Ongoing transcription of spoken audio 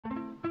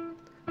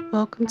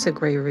Welcome to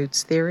Grey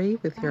Roots Theory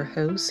with your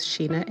hosts,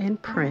 Sheena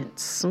and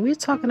Prince. We're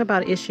talking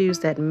about issues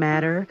that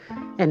matter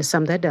and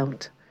some that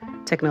don't.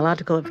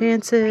 Technological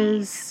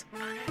advances,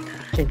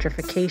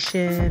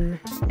 gentrification,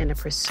 and the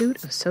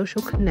pursuit of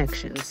social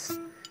connections.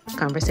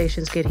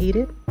 Conversations get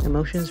heated,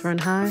 emotions run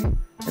high,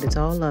 but it's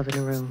all love in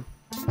the room.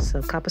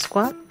 So cop a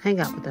squat, hang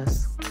out with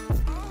us.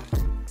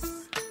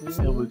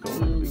 Here we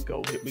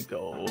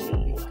go.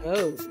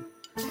 Oh,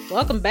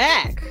 welcome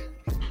back.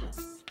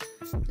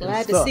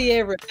 Glad to see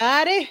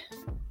everybody.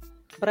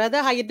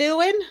 Brother, how you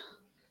doing?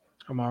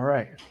 I'm all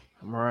right.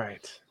 All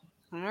right.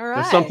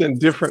 There's something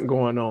different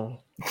going on.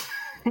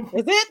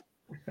 Is it?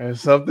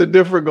 There's something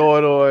different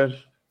going on.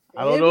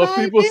 I don't know if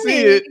people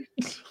see it.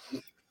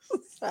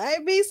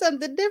 Might be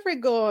something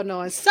different going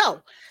on.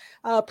 So,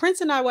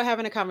 Prince and I were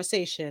having a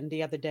conversation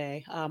the other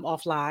day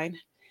offline,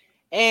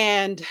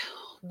 and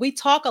we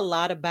talk a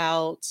lot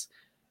about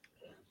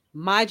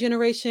my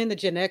generation, the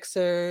Gen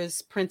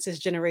Xers, Prince's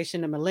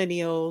generation, the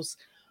Millennials.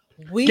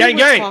 We gang.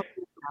 Talking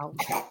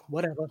about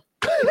whatever.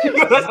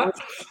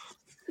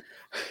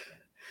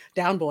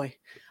 Down boy.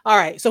 All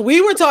right. So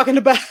we were talking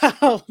about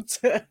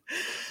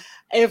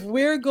if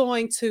we're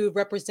going to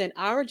represent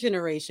our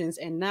generations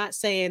and not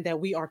saying that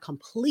we are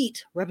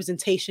complete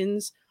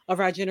representations of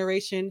our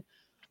generation,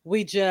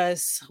 we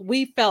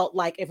felt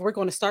like if we're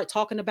going to start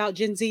talking about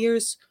Gen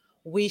Zers,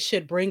 we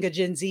should bring a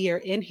Gen Zer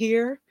in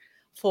here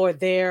for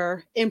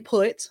their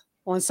input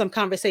on some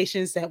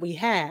conversations that we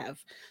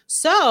have.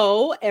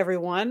 So,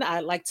 everyone,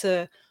 I'd like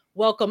to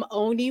welcome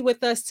Oni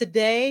with us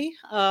today.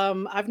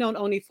 I've known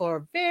Oni for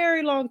a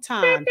very long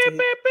time.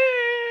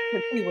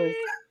 He was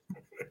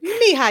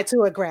knee-high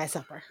to a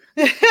grasshopper.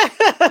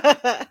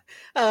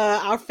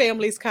 Our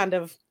families kind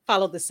of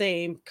followed the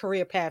same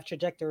career path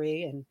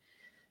trajectory, and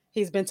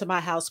he's been to my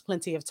house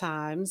plenty of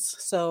times.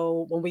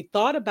 So when we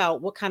thought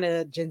about what kind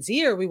of Gen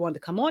Zer we wanted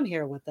to come on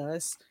here with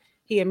us,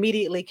 he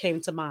immediately came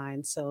to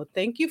mind. So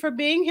thank you for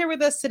being here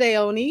with us today,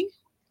 Oni.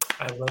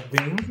 I love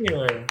being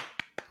here.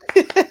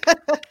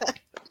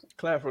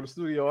 Clap for the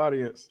studio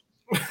audience.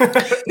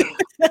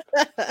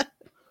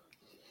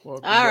 All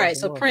right.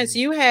 So Prince,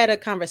 you had a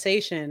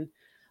conversation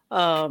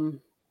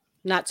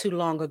not too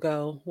long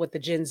ago with the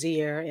Gen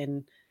Zer,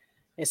 and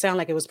it sounded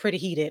like it was pretty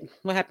heated.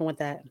 What happened with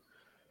that?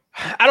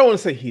 I don't want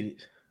to say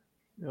heated.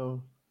 I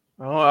don't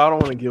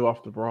want to give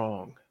off the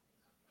wrong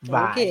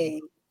vibe.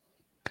 Okay.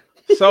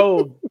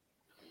 So,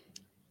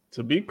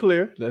 to be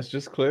clear, let's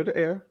just clear the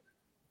air.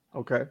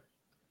 Okay.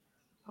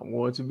 I'm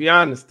going to be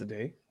honest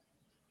today.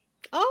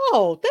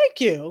 Oh,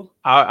 thank you.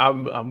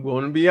 I'm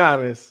going to be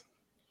honest.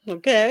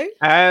 Okay.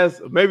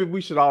 As maybe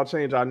we should all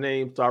change our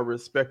names to our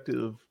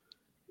respective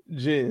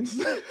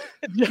gens.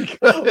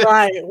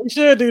 Right. We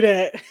should do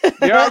that.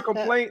 There are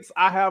complaints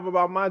I have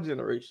about my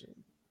generation.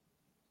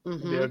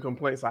 Mm-hmm. There are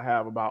complaints I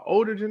have about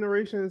older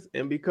generations.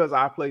 And because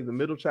I play the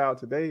middle child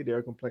today, there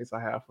are complaints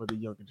I have for the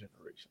younger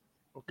generation.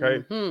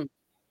 Okay. Mm-hmm.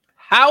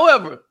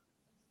 However,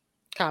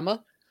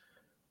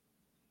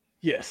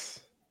 yes,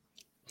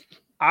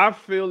 I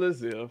feel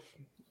as if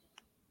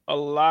a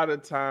lot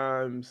of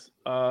times,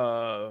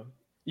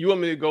 you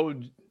want me to go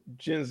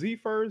Gen Z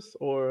first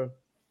or?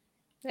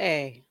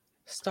 Hey,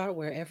 start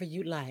wherever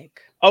you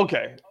like.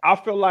 Okay. I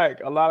feel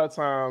like a lot of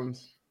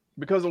times,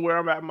 because of where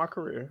I'm at in my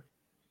career,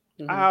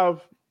 I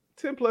have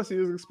 10 plus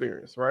years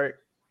experience, right?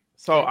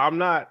 So I'm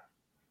not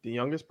the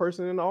youngest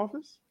person in the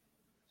office.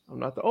 I'm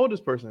not the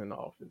oldest person in the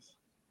office.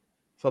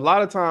 So a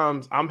lot of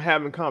times I'm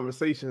having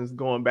conversations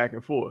going back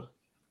and forth.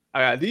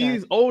 I got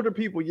these older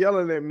people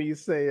yelling at me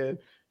saying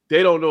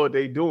they don't know what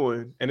they're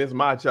doing, and it's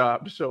my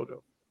job to show them.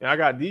 And I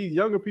got these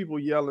younger people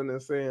yelling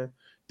and saying,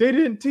 they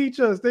didn't teach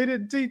us. They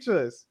didn't teach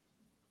us.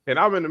 And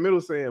I'm in the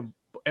middle saying,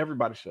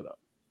 everybody shut up.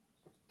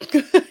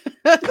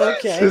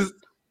 Okay. Just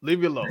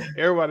leave it alone.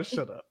 Everybody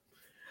shut up.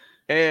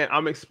 And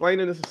I'm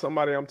explaining this to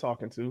somebody I'm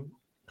talking to,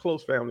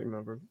 close family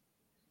member.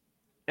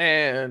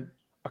 And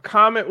a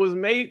comment was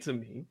made to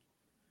me.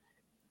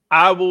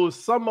 I will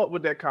sum up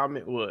what that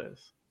comment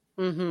was.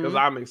 Because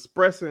I'm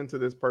expressing to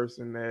this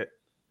person that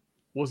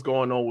what's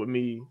going on with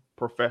me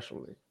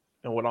professionally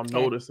and what I'm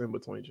noticing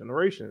between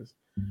generations.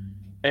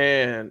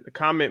 And the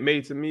comment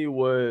made to me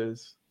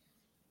was,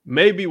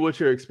 maybe what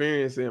you're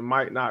experiencing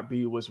might not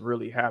be what's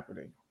really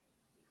happening.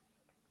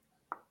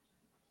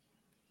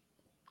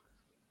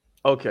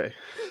 Okay.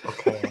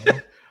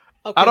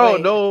 I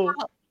don't know.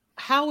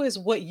 How is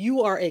what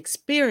you are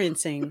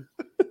experiencing?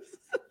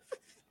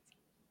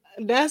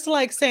 That's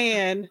like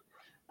saying,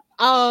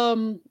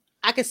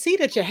 I can see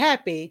that you're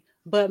happy,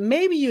 but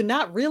maybe you're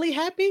not really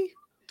happy.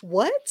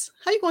 What?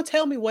 How you gonna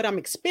tell me what I'm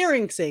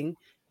experiencing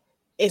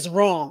is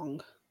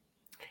wrong?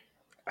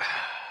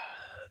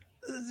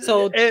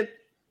 So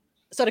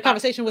the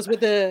conversation was with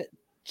the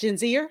Gen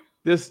Zer?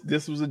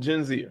 This was a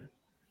Gen Zer.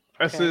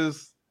 This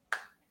is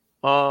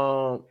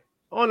on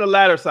the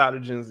latter side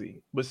of Gen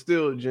Z, but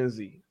still Gen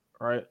Z,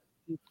 right?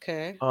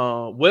 Okay.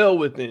 Well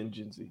within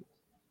Gen Z.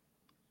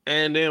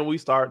 And then we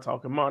start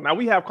talking more. Now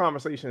we have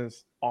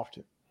conversations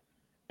often.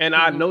 And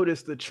I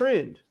noticed the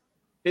trend.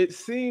 It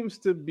seems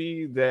to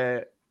be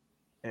that,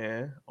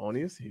 and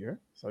testimony is here,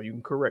 so you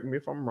can correct me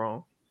if I'm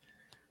wrong.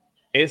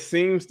 It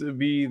seems to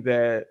be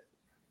that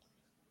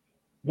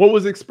what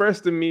was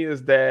expressed to me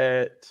is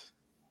that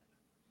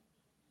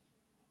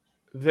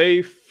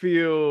they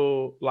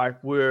feel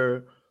like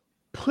we're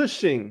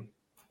pushing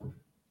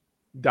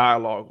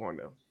dialogue on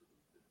them.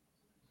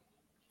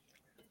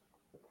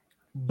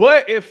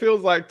 But it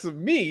feels like to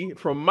me,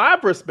 from my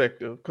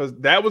perspective, because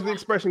that was the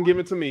expression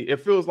given to me, it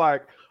feels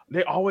like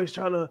they're always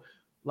trying to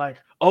like,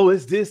 oh,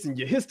 it's this and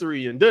your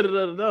history and da da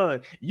da da.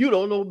 You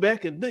don't know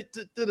back and da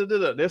da da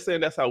da. They're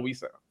saying that's how we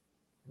sound,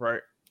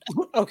 right?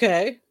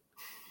 Okay.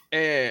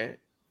 And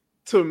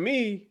to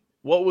me,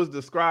 what was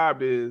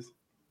described is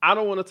I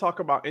don't want to talk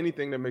about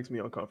anything that makes me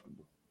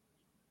uncomfortable.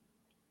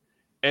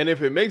 And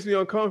if it makes me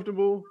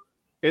uncomfortable,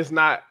 it's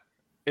not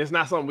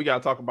something we got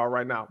to talk about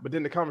right now. But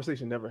then the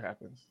conversation never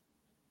happens.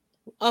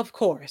 Of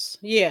course.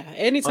 Yeah.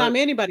 Anytime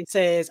anybody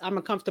says I'm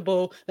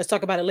uncomfortable, let's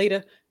talk about it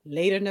later.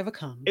 Later never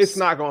comes. It's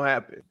not going to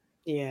happen.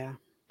 Yeah.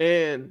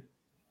 And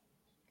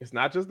it's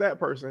not just that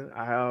person.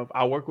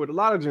 I work with a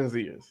lot of Gen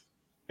Zers.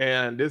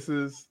 And this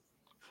is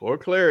for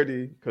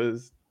clarity,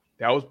 because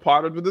that was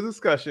part of the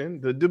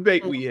discussion, the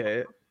debate we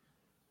had,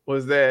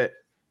 was that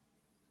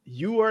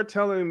you are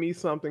telling me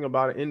something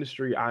about an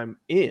industry I'm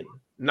in.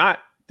 Not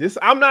this.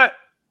 I'm not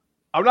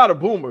a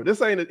boomer.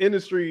 This ain't an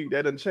industry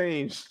that done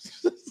changed.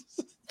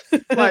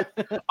 Like,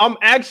 I'm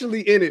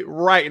actually in it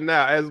right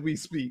now as we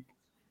speak,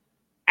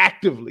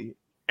 actively.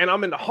 And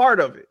I'm in the heart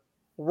of it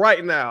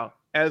right now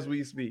as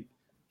we speak.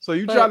 So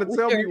you trying to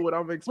tell me what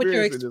I'm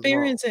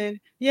experiencing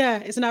yeah,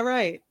 it's not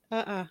right.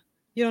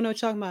 You don't know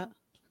what you're talking about.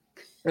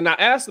 And I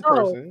asked the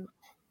person,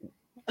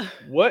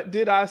 what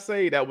did I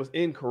say that was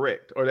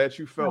incorrect or that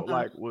you felt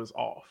like was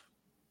off?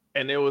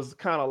 And there was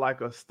kind of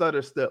like a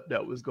stutter step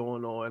that was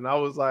going on. And I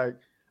was like,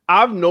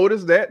 I've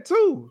noticed that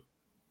too.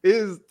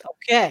 Is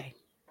okay.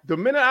 The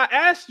minute I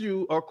ask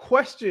you or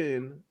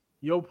question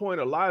your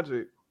point of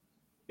logic,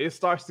 it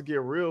starts to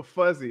get real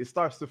fuzzy. It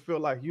starts to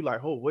feel like you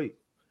like, oh, wait,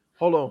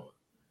 hold on.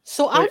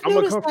 So I've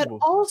noticed that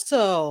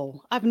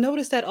also. I've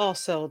noticed that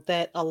also,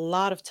 that a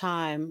lot of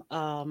time,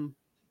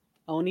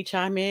 only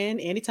chime in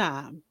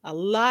anytime. A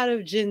lot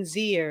of Gen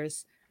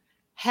Zers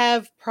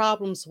have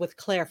problems with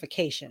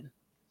clarification.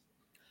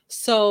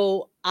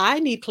 So I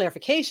need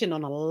clarification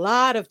on a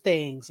lot of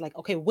things. Like,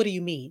 okay, what do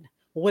you mean?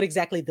 What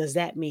exactly does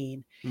that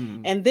mean?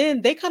 And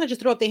then they kind of just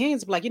throw up their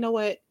hands and be like, you know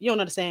what? You don't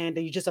understand.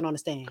 You just don't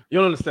understand. You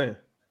don't understand.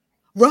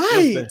 Right.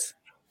 You understand.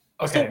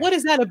 Okay. So what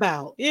is that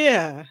about?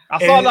 Yeah.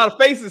 I saw a lot of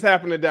faces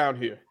happening down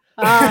here.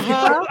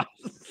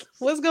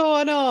 What's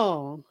going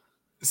on?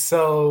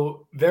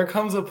 So there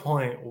comes a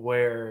point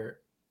where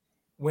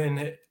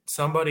when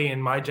somebody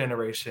in my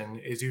generation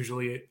is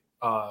usually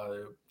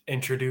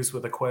introduced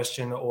with a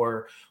question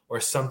or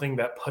something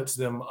that puts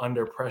them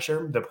under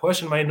pressure, the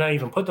question might not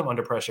even put them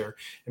under pressure.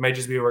 It might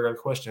just be a regular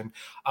question.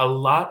 A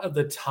lot of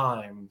the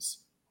times,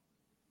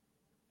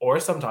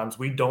 or sometimes,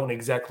 we don't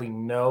exactly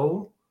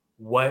know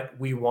what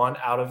we want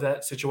out of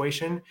that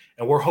situation.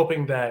 And we're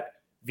hoping that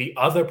the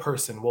other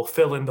person will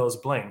fill in those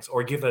blanks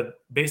or give a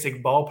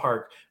basic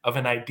ballpark of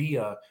an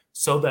idea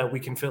so that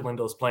we can fill in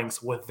those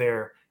blanks with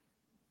their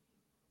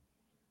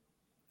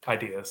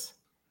ideas.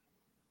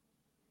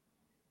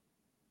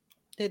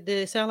 Did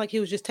it sound like he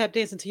was just tap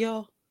dancing to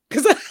y'all?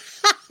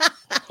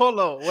 Hold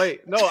on,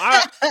 wait. No,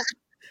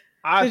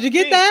 Did you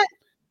get that?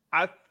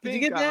 I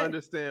think I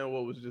understand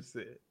what was just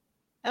said.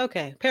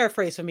 Okay,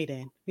 paraphrase for me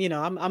then. You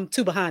know, I'm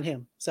too behind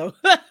him. So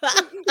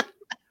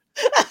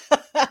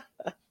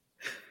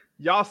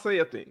y'all say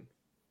a thing.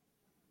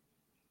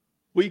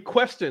 We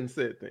question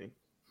said thing.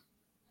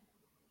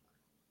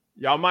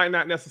 Y'all might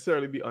not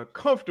necessarily be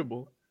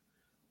uncomfortable,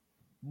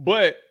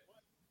 but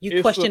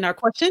you question our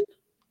question?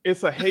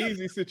 It's a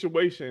hazy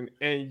situation,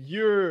 and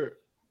you're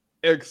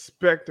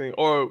expecting,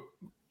 or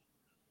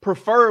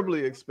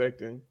preferably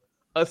expecting,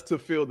 us to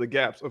fill the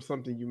gaps of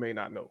something you may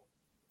not know.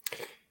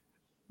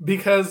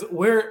 Because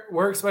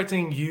we're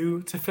expecting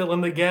you to fill in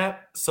the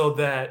gap so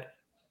that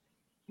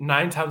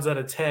 9 times out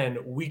of 10,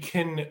 we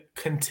can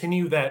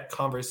continue that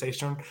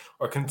conversation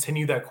or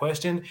continue that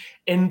question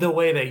in the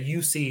way that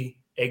you see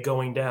it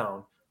going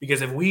down.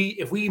 Because if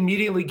we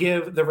immediately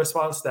give the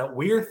response that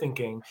we're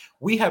thinking,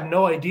 we have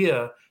no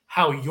idea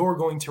how you're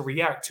going to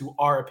react to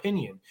our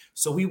opinion.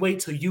 So we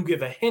wait till you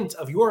give a hint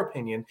of your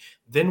opinion,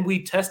 then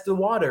we test the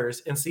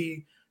waters and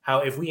see how,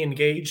 if we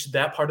engage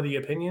that part of the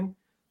opinion.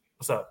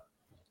 What's up?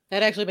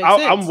 That actually makes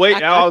sense. I'm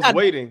waiting. I was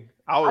waiting.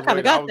 I kind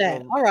of got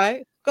that. All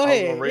right, go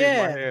ahead. I was gonna raise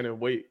my hand and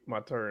wait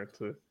my turn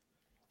to.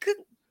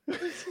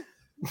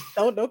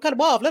 Don't cut him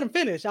off. Let him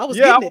finish. I was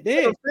getting it.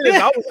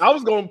 Then I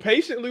was going to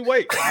patiently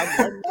wait.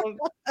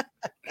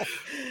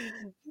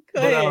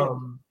 But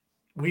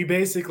we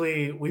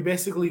basically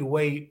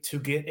wait to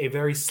get a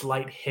very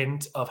slight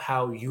hint of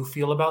how you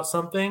feel about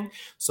something,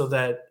 so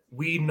that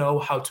we know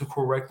how to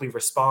correctly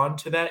respond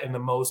to that in the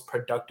most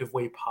productive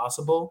way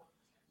possible.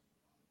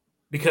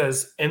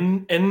 Because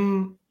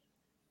in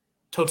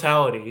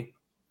totality,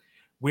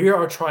 we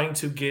are trying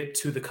to get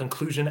to the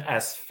conclusion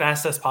as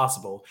fast as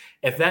possible.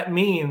 If that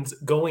means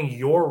going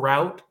your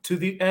route to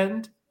the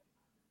end,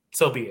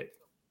 so be it.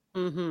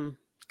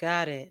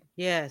 Got it.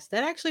 Yes,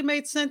 that actually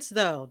made sense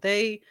though.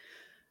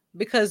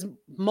 Because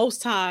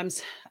most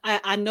times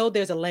I know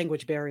there's a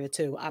language barrier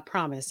too. I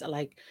promise.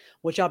 Like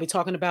what y'all be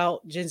talking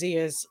about, Gen Z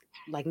is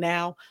like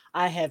now,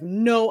 I have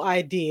no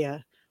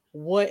idea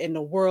what in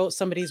the world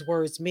some of these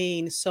words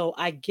mean. So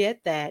I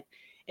get that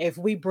if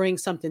we bring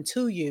something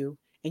to you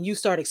and you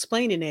start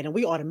explaining it and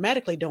we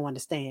automatically don't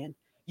understand,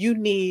 you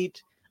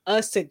need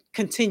us to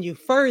continue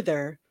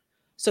further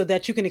so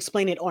that you can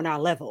explain it on our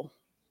level.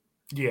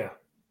 Yeah.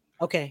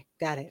 Okay,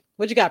 got it.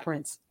 What you got,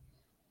 Prince?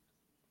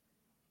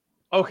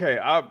 Okay,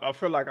 I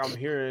feel like I'm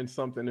hearing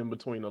something in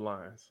between the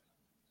lines.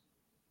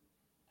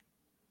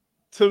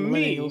 To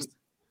Millennials.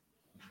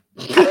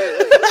 me,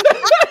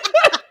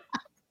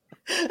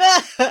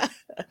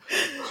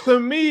 to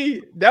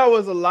me, that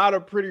was a lot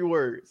of pretty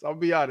words. I'll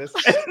be honest.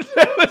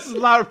 That was a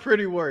lot of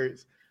pretty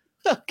words.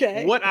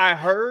 Okay. What I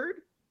heard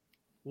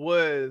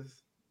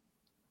was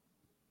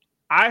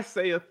I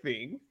say a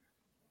thing,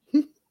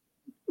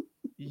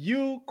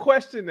 you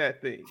question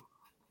that thing.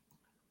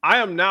 I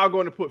am now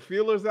going to put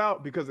feelers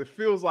out because it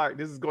feels like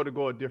this is going to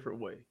go a different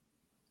way.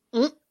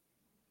 Mm.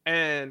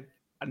 And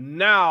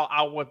now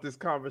I want this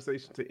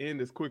conversation to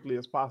end as quickly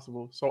as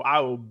possible. So I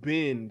will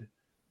bend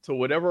to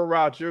whatever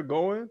route you're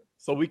going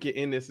so we can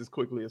end this as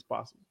quickly as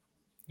possible.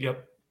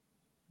 Yep.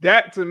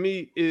 That to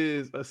me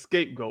is a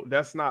scapegoat.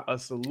 That's not a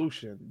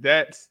solution.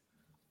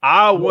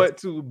 I want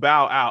to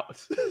bow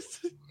out.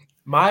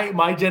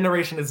 My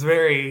generation is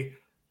very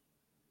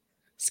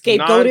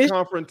Scapegoatish.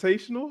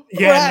 Non-confrontational.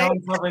 Yeah, Right.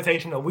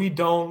 non-confrontational. We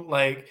don't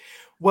like,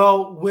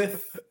 well,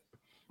 with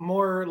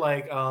more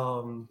like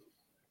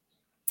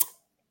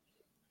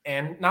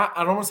and not,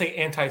 I don't want to say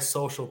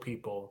antisocial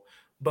people,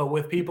 but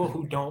with people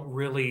who don't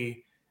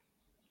really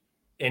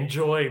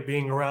enjoy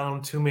being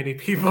around too many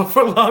people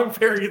for long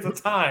periods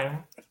of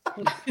time.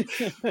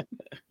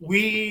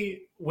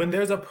 When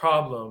there's a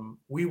problem,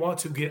 we want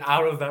to get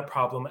out of that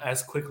problem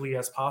as quickly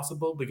as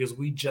possible because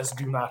we just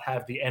do not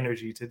have the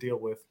energy to deal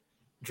with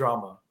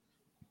drama.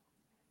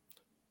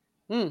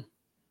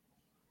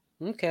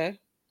 Okay.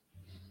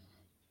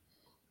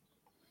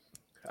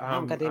 I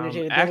don't got the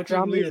energy I'm to deal with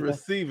drama actively either.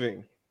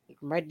 receiving.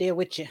 I'm right there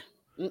with you.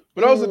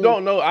 For those that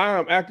don't know, I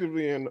am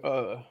actively in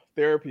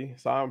therapy,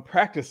 so I'm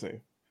practicing.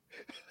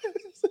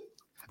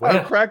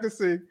 I'm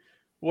practicing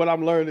what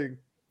I'm learning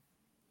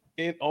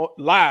in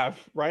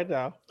live right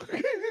now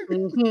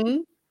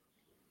to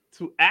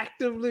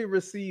actively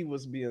receive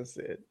what's being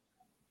said.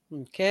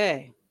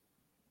 Okay.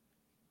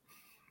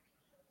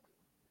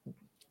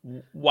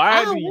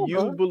 Why do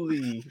you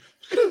believe?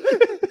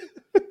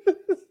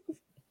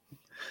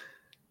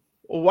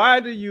 Why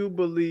do you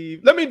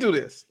believe? Let me do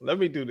this.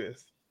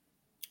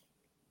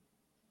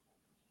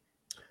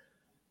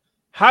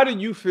 How do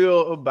you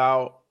feel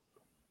about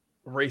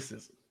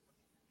racism?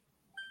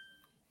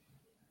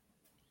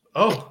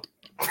 Oh.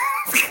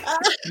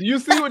 You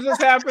see what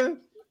just happened?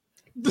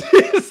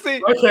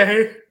 See?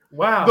 Okay.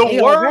 Wow.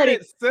 The word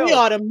itself. We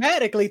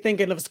automatically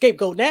thinking of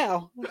scapegoat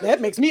now. That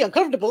makes me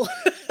uncomfortable.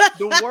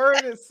 The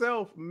word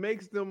itself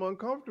makes them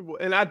uncomfortable.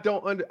 And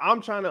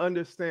I'm trying to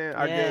understand,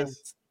 I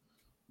guess,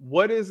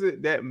 what is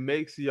it that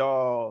makes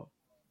y'all,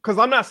 because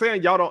I'm not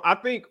saying y'all don't, I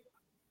think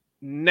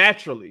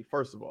naturally,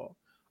 first of all,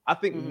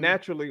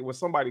 naturally when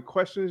somebody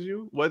questions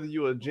you, whether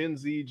you're a Gen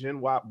Z, Gen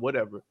Y,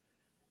 whatever,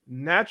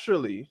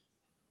 naturally,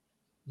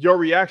 your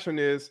reaction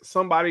is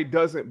somebody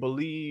doesn't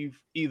believe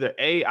either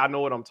A, I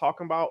know what I'm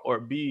talking about, or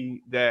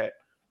B, that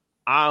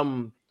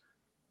I'm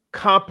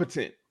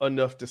competent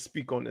enough to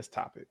speak on this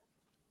topic.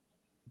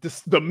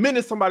 The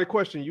minute somebody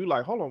questions you,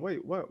 like, hold on,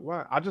 wait, what?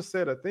 Why? I just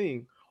said a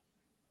thing.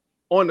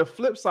 On the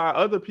flip side,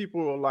 other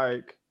people are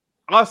like,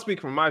 I'll speak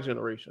from my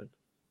generation.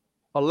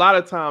 A lot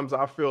of times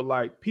I feel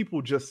like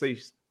people just say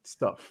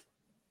stuff.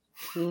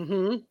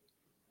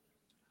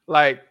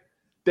 Like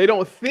they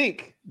don't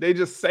think, they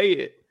just say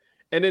it.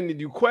 And then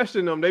you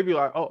question them, they be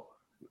like, "Oh,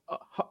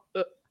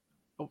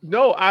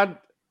 no, I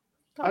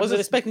wasn't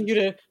expecting you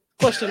to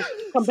question,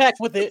 come back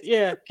with it.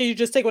 Yeah, can you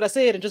just take what I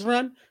said and just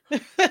run?"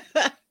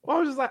 Well, I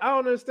was just like, I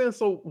don't understand.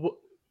 So,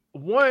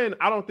 one,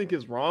 I don't think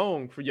it's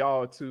wrong for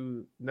y'all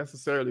to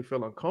necessarily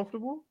feel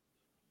uncomfortable.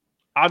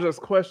 I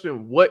just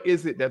question, what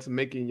is it that's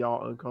making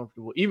y'all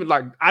uncomfortable? Even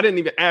like, I didn't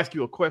even ask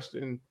you a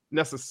question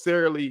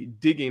necessarily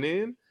digging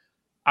in.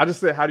 I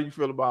just said, how do you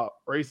feel about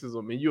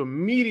racism? And you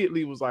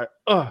immediately was like,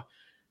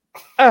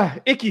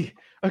 icky.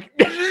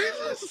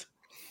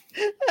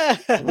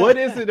 What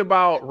is it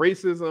about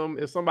racism?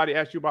 If somebody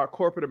asks you about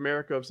corporate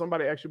America, if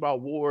somebody asks you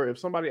about war, if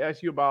somebody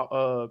asks you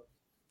about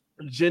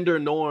gender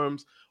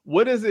norms,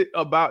 what is it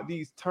about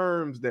these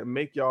terms that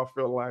make y'all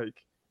feel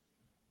like,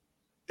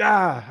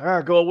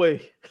 go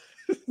away?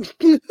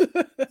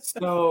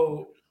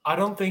 So I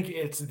don't think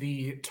it's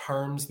the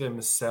terms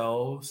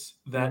themselves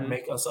that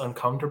make us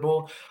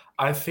uncomfortable.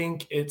 I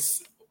think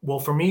it's, well,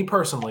 for me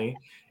personally,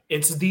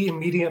 it's the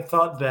immediate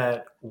thought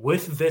that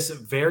with this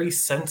very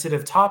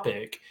sensitive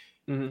topic,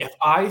 if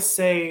I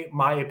say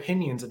my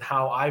opinions and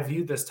how I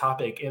view this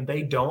topic and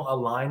they don't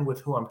align with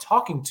who I'm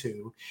talking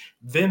to,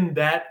 then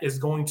that is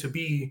going to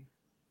be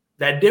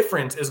that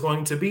difference is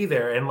going to be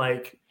there, and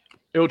like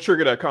it'll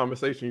trigger that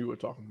conversation you were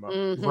talking about.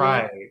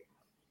 Right.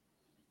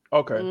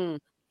 Okay.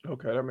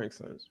 Okay, that makes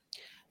sense.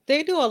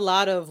 They do a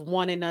lot of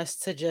wanting us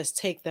to just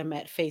take them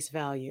at face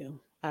value.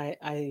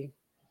 I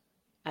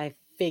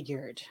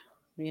figured,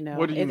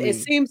 What do you it mean?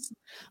 seems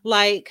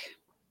like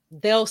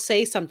they'll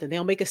say something,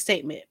 they'll make a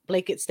statement,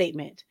 blanket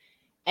statement,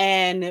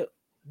 and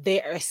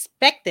they're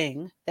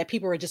expecting that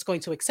people are just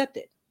going to accept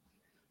it.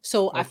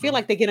 So I feel Okay.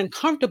 like they get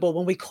uncomfortable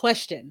when we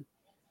question.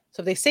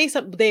 So if they say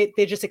something,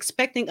 they're just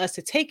expecting us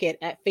to take it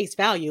at face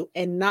value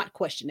and not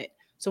question it.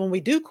 So when we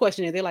do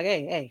question it, they're like,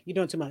 hey, you're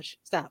doing too much.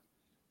 Stop.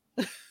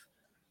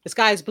 The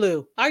sky is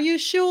blue. Are you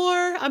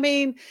sure? I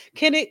mean,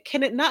 can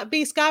it not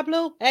be sky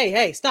blue?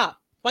 Hey,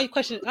 stop. Why are you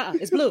questioning?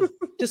 It's blue.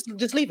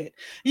 Just leave it.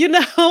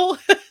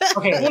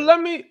 Okay. Well, let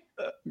me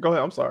go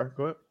ahead. I'm sorry.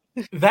 Go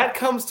ahead. That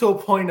comes to a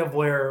point of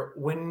where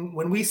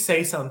when we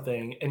say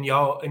something and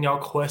y'all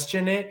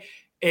question it,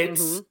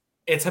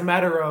 it's a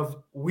matter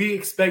of we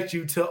expect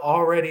you to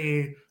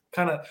already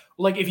kind of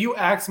like if you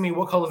ask me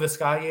what color the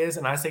sky is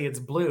and I say it's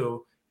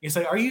blue, you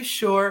say, "Are you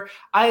sure?"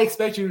 I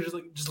expect you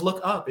to just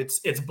look up.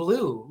 It's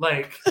blue.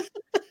 Like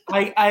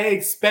I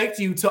expect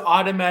you to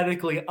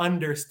automatically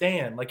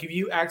understand. Like if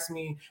you ask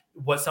me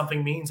what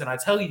something means and I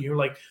tell you, you're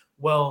like,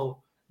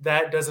 well,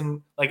 that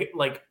doesn't like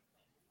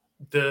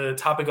the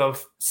topic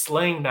of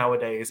slang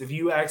nowadays. If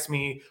you ask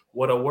me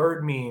what a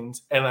word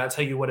means and I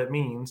tell you what it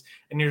means,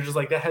 and you're just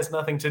like, that has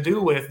nothing to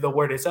do with the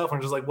word itself. I'm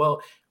just like,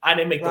 well, I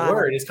didn't make the Right.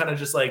 word. It's kind of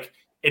just like,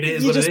 it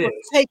is You what it just is. want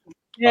to take it.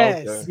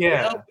 Yes. Okay.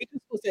 Yeah. We're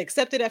just supposed to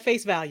accept it at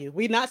face value.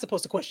 We're not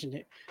supposed to question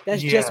it.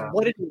 That's just Yeah.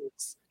 what it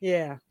is.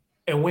 Yeah.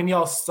 And when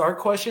y'all start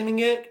questioning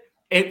it,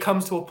 it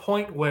comes to a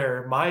point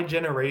where my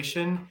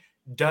generation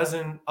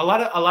doesn't a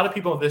lot of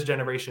people in this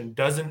generation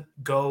doesn't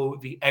go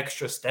the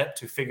extra step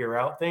to figure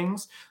out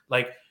things.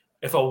 Like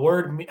if a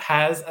word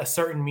has a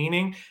certain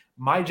meaning,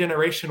 my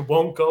generation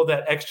won't go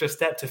that extra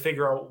step to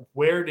figure out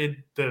where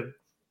did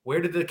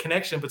the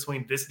connection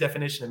between this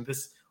definition and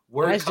this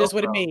word That's come just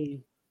what it from.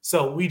 means.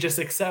 So we just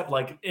accept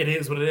like it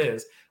is what it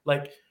is.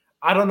 Like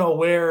I don't know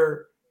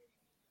where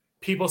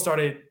people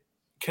started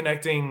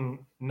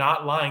connecting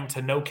not lying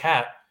to no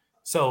cap.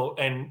 So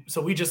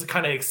we just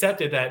kind of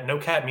accepted that no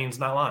cap means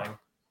not lying.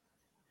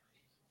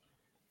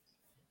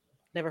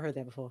 Never heard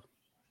that before.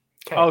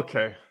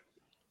 Okay.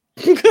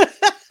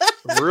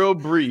 Real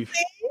brief.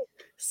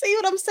 See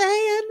what I'm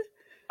saying?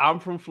 I'm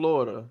from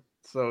Florida,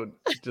 so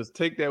just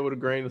take that with a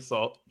grain of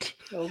salt.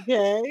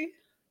 Okay.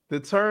 The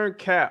term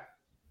cap,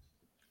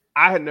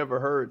 I had never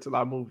heard till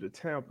I moved to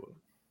Tampa.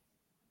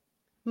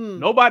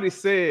 Nobody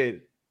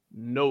said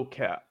no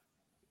cap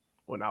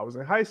when I was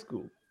in high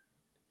school.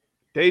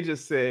 They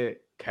just said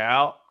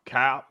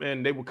cap,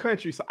 and they were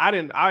country, so I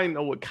didn't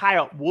know what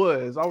cap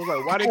was. I was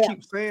like, why they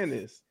keep saying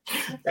this?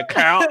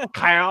 Cap.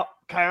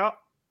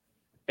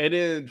 And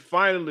then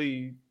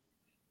finally,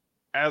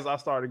 as I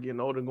started getting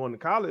older and going to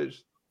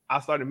college, I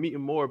started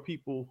meeting more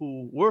people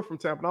who were from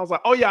Tampa. And I was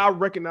like, oh yeah, I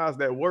recognize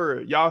that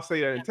word. Y'all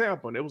say that in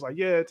Tampa. And it was like,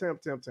 yeah,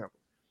 Tampa.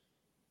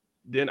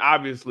 Then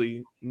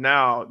obviously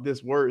now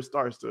this word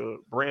starts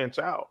to branch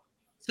out.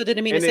 So did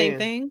it mean the same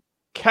thing?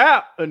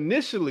 Cap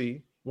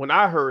initially, when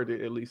I heard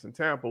it, at least in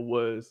Tampa,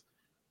 was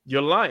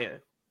you're lying.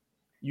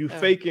 You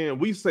faking,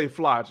 we say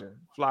flogging.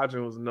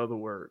 Flogging was another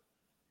word.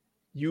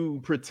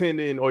 You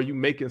pretending or you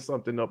making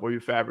something up or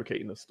you're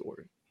fabricating a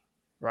story.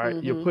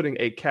 Right? You're putting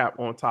a cap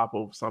on top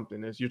of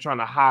something as you're trying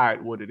to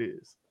hide what it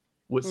is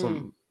with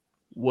some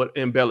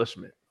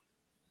embellishment.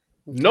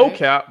 Okay. No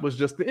cap was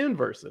just the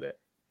inverse of that.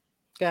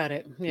 Got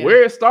it. Yeah.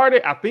 Where it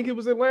started, I think it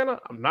was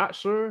Atlanta. I'm not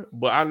sure,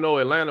 but I know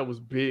Atlanta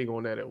was big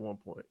on that at one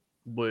point.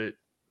 But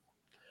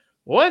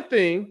one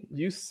thing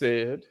you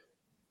said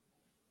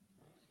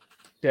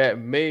that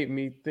made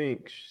me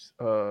think,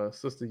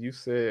 sister, you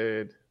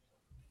said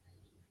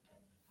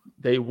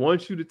they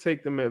want you to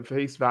take them at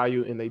face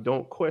value and they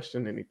don't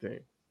question anything.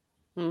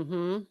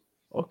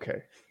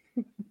 Okay.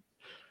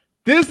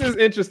 This is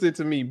interesting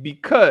to me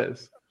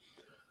because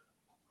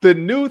the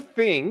new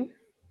thing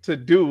to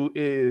do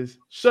is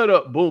shut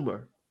up,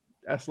 boomer.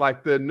 That's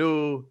like the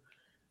new,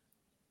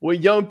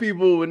 when young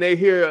people, when they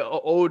hear an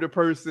older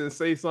person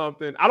say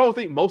something, I don't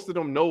think most of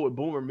them know what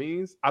boomer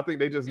means. I think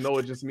they just know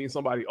it just means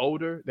somebody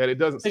older, that it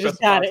doesn't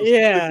specify a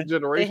specific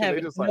generation.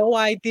 They just no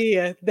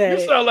idea that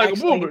you sound like a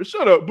boomer.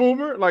 Shut up,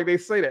 boomer. Like they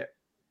say that.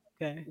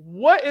 Okay.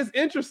 What is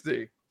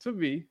interesting to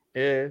me,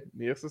 and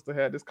me and sister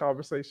had this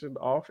conversation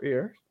off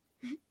air,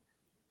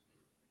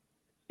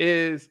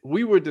 is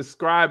we were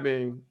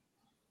describing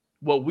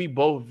what we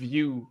both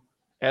view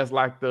as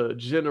like the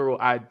general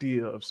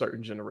idea of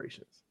certain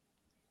generations.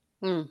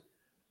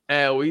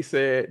 And we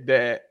said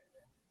that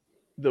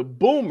the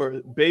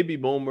baby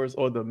boomers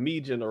or the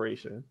me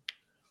generation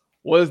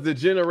was the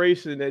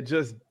generation that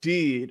just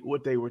did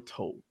what they were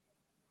told.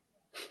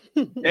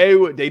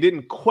 They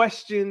didn't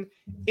question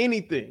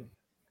anything.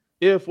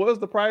 What was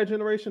the prior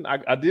generation?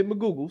 I did my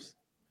Googles.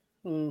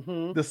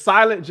 The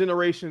silent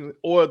generation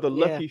or the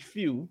lucky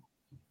few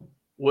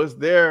was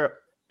their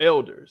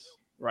elders,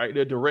 right?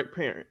 Their direct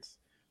parents.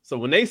 So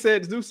when they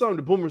said to do something,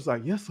 the boomers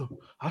like, yes, sir.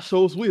 I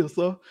sure will,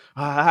 sir.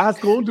 I was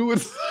going to do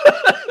it.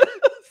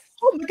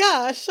 Oh my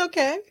gosh.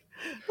 Okay.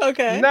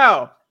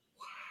 Now,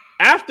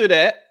 after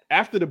that,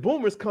 after the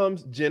boomers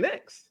comes Gen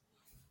X.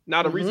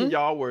 Now, the reason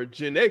y'all were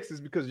Gen X is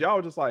because y'all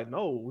were just like,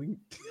 no,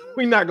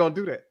 we not going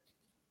to do that.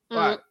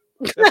 Right.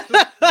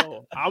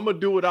 No, I'm going to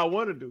do what I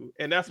want to do.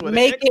 And that's what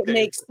make it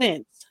make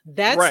sense.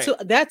 That's right.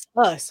 That's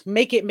us.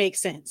 Make it make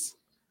sense.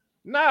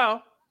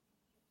 Now,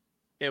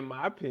 in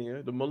my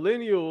opinion, the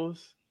millennials,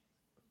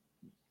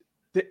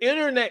 the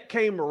internet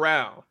came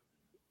around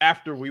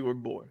after we were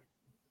born.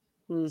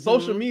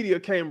 Social media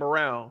came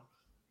around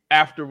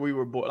after we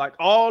were born. Like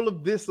all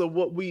of this of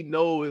what we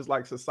know is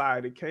like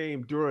society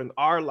came during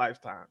our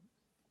lifetime,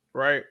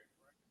 right?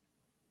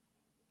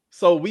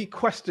 So we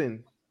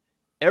question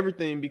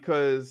everything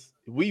because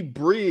we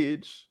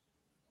bridge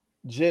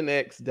Gen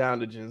X down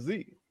to Gen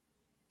Z.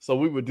 So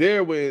we were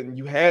there when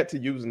you had to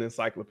use an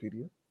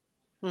encyclopedia.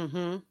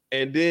 And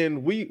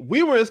then we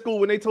were in school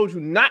when they told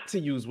you not to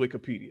use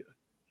Wikipedia.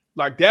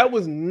 Like that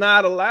was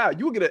not allowed.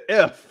 You would get an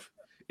F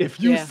if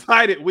you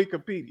cited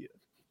Wikipedia.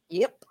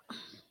 Yep.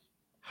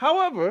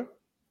 However,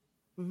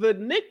 the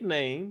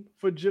nickname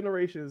for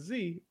Generation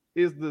Z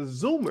is the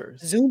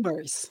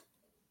Zoomers.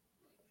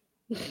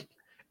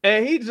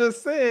 And he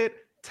just said,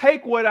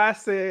 take what I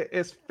said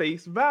as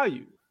face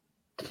value.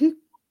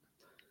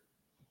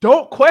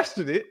 Don't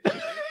question it.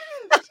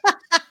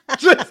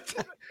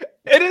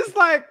 And it's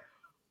like,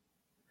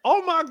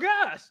 oh my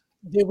gosh.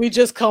 Did we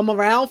just come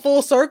around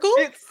full circle?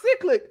 It's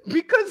cyclic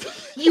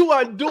because you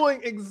are doing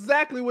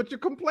exactly what you're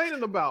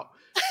complaining about.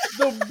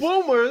 The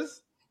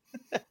boomers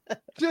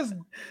just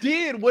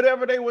did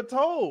whatever they were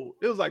told.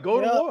 It was like,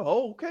 go to war.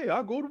 Oh, okay,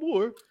 I'll go to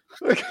war.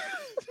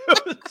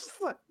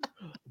 Like,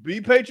 be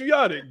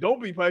patriotic.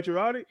 Don't be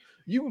patriotic.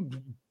 You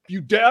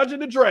dodging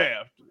the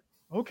draft.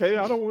 Okay,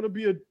 I don't want to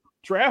be a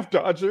draft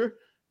dodger.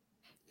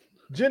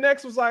 Gen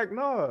X was like,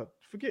 nah,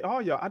 forget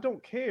all y'all. I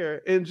don't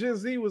care. And Gen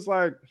Z was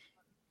like,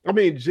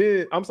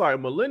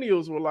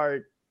 millennials were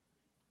like,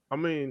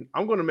 I'm going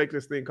to make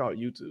this thing called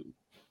YouTube.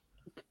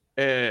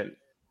 And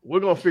we're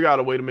going to figure out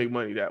a way to make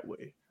money that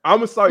way. I'm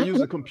going to start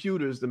using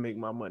computers to make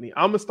my money.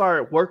 I'm going to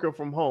start working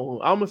from home.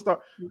 I'm going to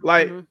start,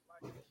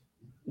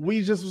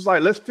 we just was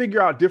like, let's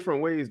figure out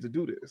different ways to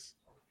do this.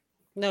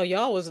 No,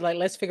 y'all was like,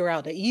 let's figure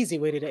out the easy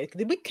way to do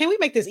it. Can we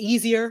make this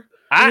easier?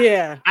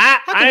 I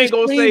ain't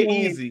going to say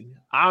easy.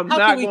 I'm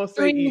not going to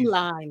say easy.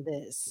 Streamline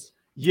this.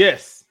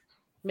 Yes.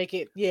 Make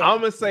it, I'm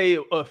going to say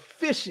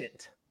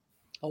efficient.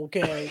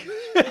 Okay.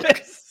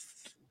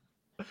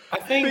 I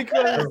think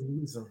there's a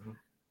reason.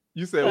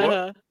 You said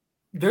what?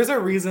 There's a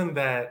reason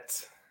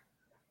that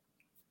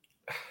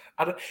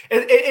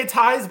it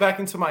ties back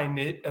into my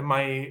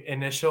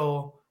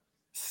initial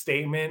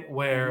statement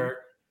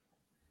where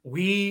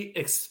we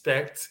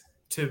expect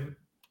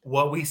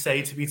what we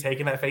say to be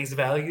taken at face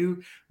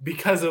value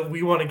because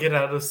we want to get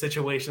out of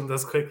situations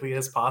as quickly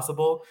as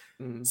possible.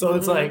 So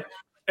it's like,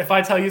 if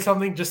I tell you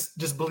something,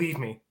 just believe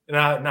me.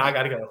 Now I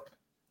gotta go.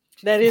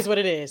 That is what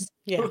it is.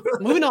 Yeah.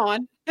 Moving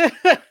on.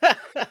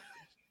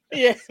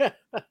 Yeah.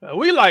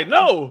 We like,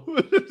 no.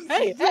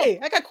 Hey,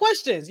 I got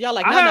questions. Y'all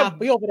like, no,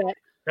 we over that.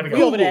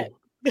 We over that.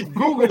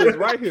 Google is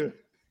right here.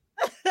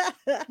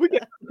 We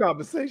get a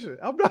conversation.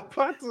 I'm not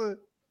about to.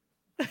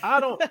 I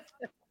don't.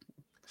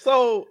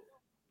 So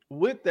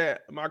with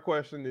that, my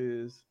question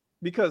is,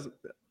 because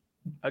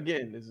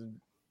again, this is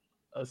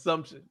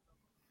assumption.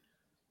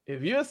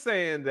 If you're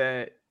saying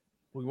that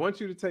we want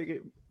you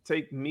to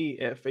take me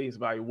at face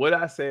value, what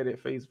I said at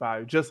face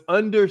value, just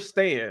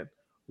understand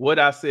what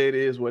I said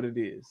is what it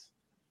is.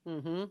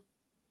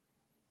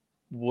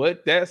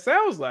 What that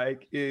sounds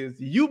like is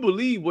you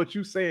believe what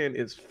you're saying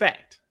is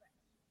fact.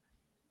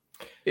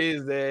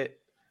 Is that,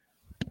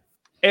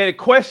 and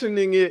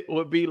questioning it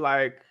would be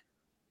like,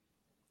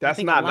 that's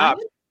not an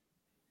option.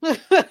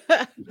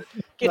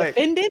 Get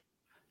offended?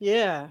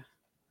 Yeah.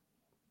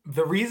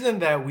 The reason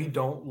that we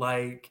don't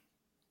like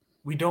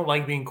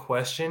being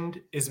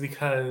questioned is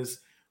because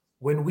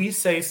when we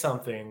say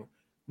something,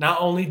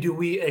 not only do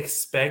we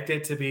expect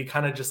it to be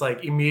kind of just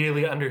like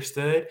immediately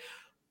understood,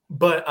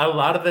 but a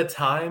lot of the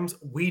times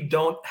we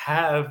don't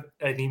have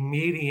an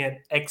immediate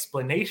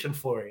explanation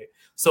for it.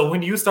 So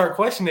when you start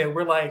questioning it,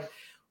 we're like,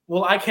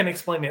 well, I can't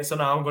explain it, so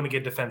now I'm going to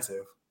get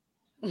defensive.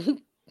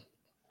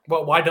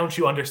 Well, why don't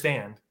you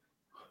understand?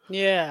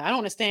 Yeah, I don't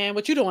understand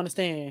what you don't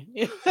understand.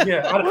 Yeah,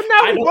 I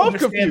don't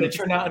understand that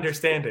you're not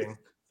understanding.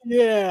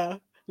 Yeah.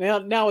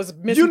 Now it's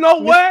you know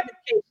what?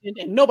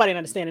 And nobody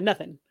understanding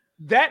nothing.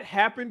 That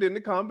happened in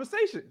the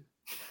conversation.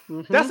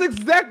 That's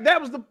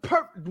that was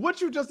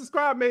what you just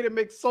described made it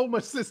make so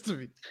much sense to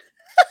me.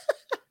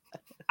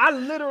 I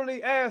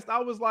literally asked, I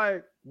was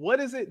like, what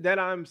is it that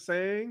I'm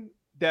saying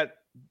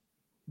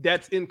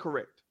that's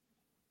incorrect?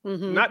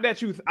 Not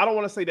that I don't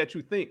want to say that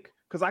you think,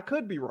 because I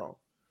could be wrong.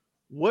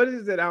 What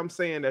is it I'm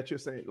saying that you're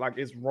saying like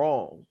it's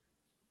wrong?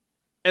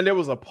 And there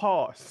was a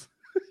pause.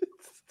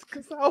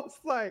 Because I was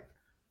like,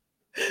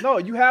 no,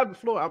 you have the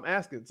floor. I'm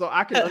asking. So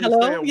I can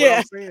understand what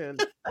I'm saying.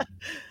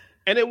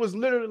 And it was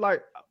literally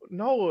like,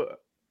 no,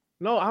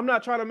 no, I'm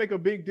not trying to make a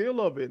big deal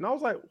of it. And I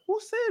was like, who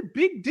said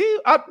big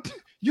deal?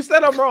 You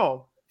said I'm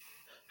wrong.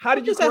 How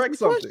did you correct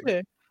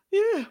something?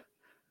 Yeah.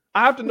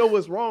 I have to know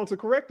what's wrong to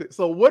correct it.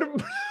 So what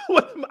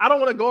I don't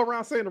want to go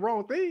around saying the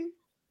wrong thing.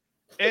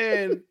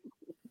 And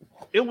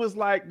it was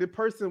like the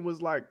person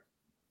was like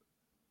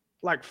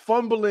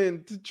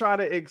fumbling to try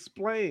to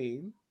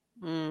explain.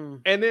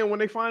 And then when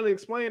they finally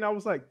explained, I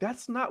was like,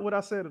 that's not what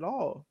I said at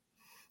all.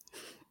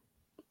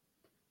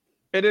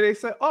 And then they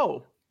said,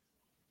 oh.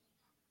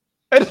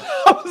 And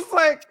I was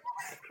like,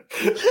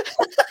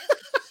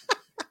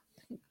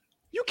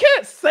 you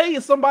can't say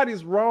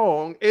somebody's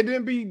wrong and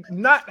then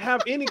not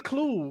have any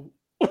clue.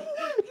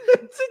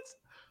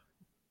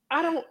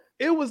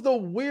 It was the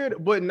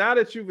weird, but now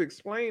that you've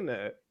explained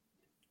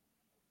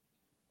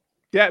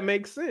that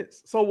makes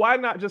sense. So why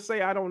not just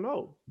say, I don't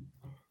know?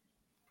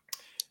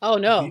 Oh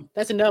no,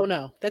 that's a no.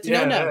 That's a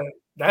no.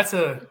 That's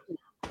a.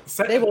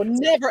 They will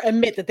never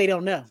admit that they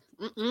don't know.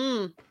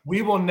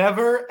 We will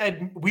never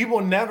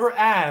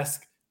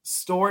ask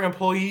store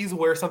employees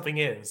where something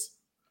is.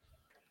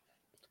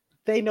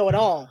 They know it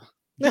all.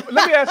 Let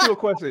me ask you a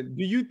question.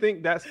 Do you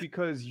think that's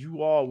because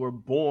you all were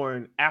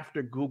born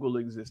after Google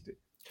existed?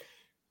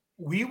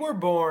 We were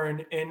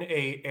born in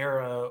an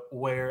era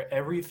where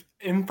every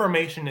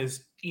information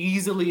is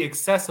easily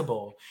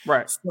accessible.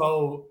 Right.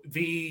 So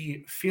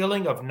the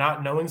feeling of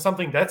not knowing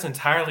something, that's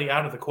entirely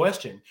out of the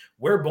question.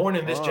 We're born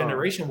in this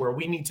generation where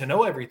we need to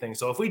know everything.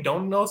 So if we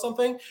don't know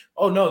something,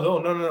 oh,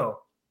 no.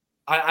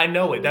 I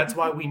know it. That's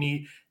why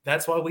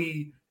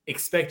we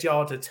expect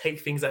y'all to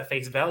take things at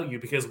face value,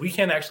 because we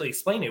can't actually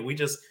explain it. We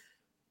just,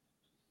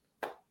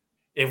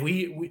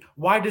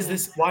 why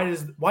does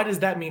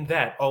that mean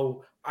that?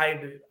 Oh,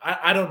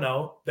 I don't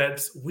know.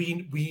 That's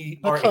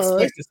we are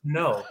expected to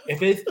know.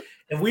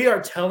 If we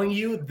are telling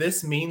you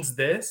this means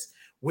this,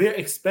 we're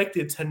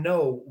expected to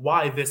know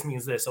why this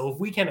means this. So if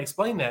we can't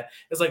explain that,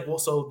 it's like, well,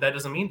 so that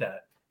doesn't mean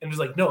that. And it's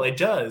like, no, it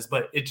does,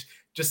 but it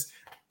just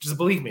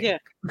believe me.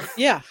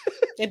 Yeah,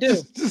 it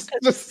do.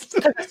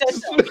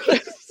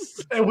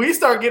 And we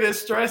start getting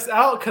stressed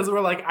out because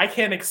we're like, I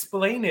can't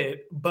explain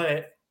it,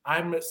 but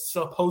I'm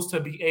supposed to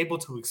be able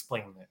to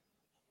explain it.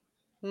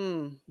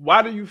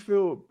 Why do you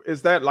feel,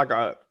 is that like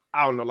a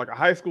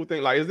high school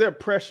thing? Like, is there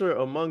pressure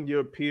among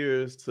your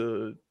peers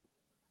to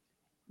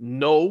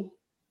know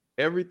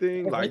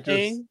everything? Like,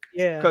 just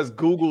because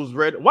Google's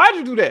why'd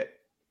you do that?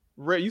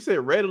 You said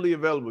readily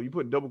available. You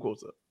put double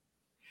quotes up.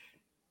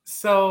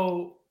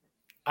 So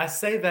I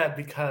say that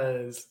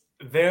because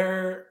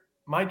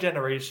my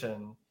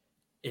generation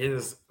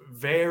is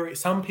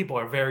some people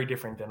are very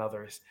different than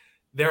others.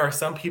 There are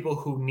some people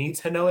who need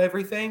to know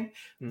everything.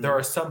 There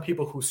are some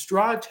people who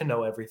strive to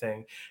know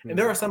everything. And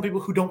there are some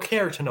people who don't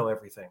care to know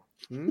everything.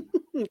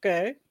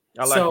 Okay.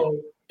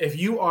 If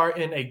you are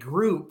in a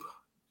group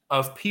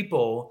of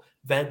people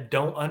that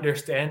don't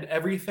understand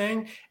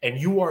everything, and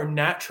you are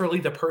naturally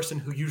the person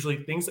who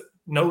usually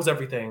knows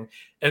everything,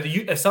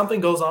 if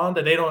something goes on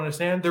that they don't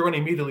understand, they're going to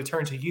immediately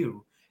turn to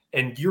you.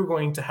 And you're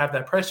going to have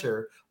that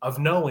pressure of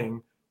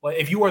knowing. Well,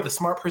 if you are the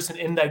smart person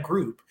in that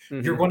group,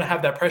 you're going to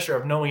have that pressure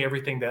of knowing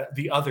everything that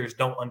the others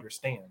don't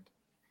understand.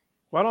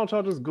 Why don't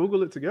y'all just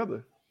Google it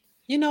together?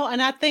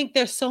 And I think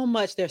there's so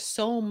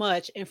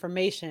much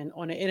information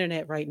on the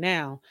internet right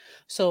now.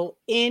 So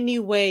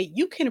anyway,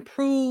 you can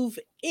prove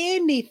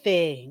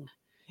anything.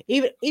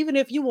 Even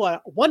if you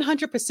are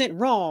 100%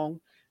 wrong,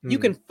 you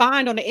can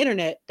find on the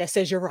internet that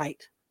says you're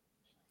right.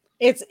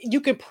 You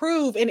can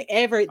prove in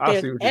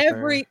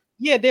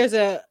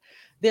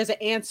there's an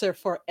answer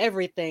for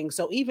everything.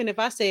 So even if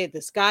I said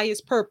the sky is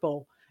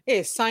purple, it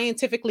is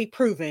scientifically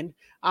proven.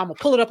 I'm going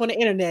to pull it up on the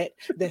internet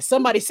that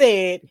somebody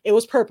said it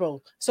was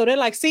purple. So they're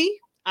like, see,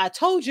 I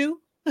told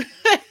you.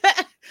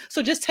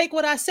 So just take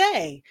what I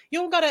say. You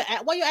don't got to,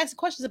 why you asking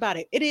questions about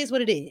it? It is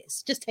what it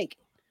is. Just take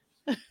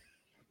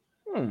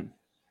it.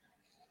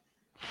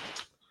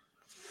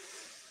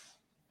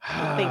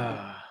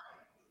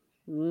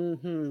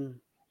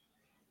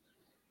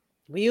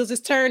 Wheels is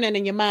turning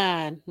in your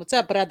mind. What's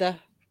up, brother?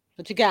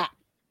 What you got?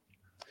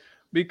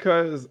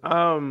 Because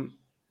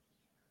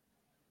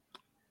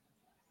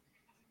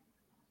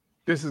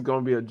this is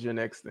going to be a Gen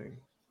X thing.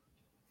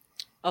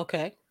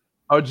 Okay.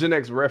 Or Gen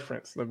X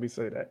reference. Let me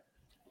say that.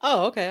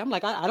 Oh, okay. I'm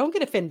like, I don't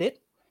get offended.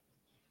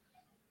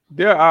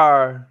 There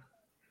are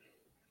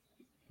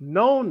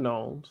known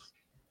knowns.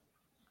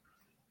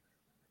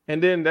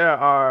 And then there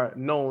are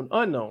known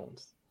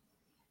unknowns.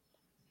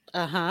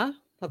 Okay.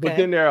 But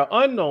then there are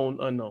unknown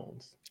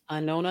unknowns.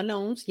 Unknown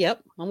unknowns.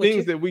 Yep.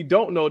 Things that we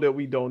don't know that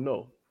we don't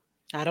know.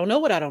 I don't know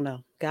what I don't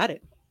know. Got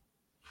it.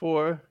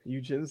 For you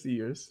Gen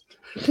Zers,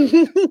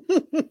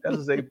 that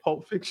is a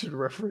Pulp Fiction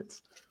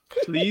reference.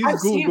 Please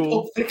Google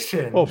Pulp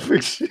Fiction.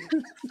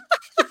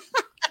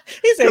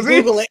 He said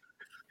Google it.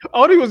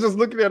 He was just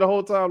looking at the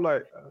whole time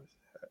like...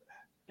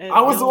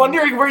 I was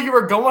wondering where you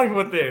were going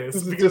with this.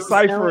 This is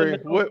deciphering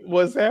what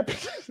was happening.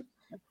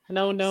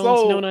 No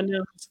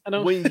unknowns.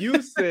 When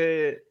you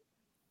said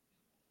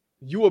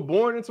you were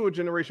born into a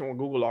generation when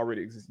Google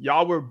already exists,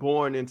 y'all were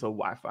born into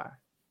Wi-Fi.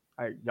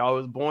 Like y'all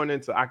was born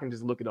into, I can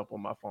just look it up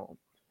on my phone.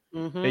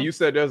 Mm-hmm. And you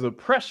said there's a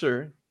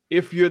pressure,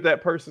 if you're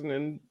that person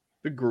in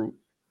the group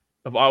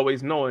of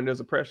always knowing, there's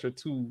a pressure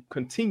to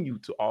continue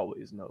to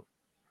always know.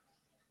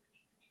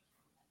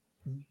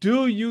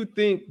 Do you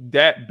think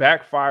that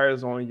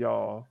backfires on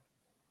y'all?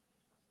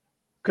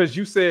 Because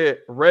you said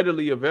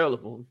readily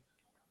available,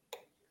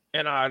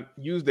 and I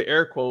use the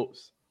air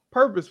quotes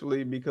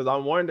purposefully because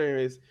I'm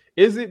wondering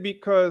is it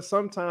because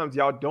sometimes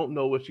y'all don't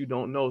know what you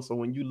don't know? So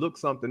when you look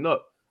something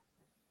up,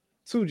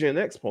 to Gen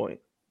X point,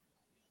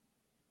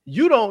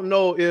 you don't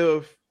know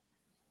if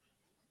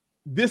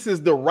this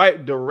is the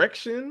right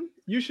direction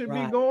you should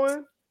be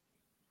going,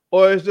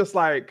 or it's just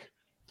like,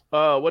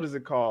 what is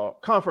it called?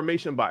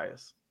 Confirmation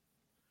bias.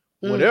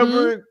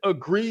 Whatever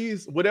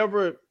agrees,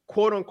 whatever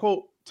quote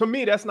unquote, to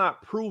me, that's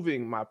not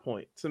proving my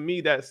point. To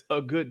me, that's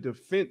a good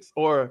defense,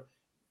 or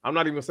I'm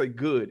not even gonna say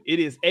good. It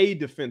is a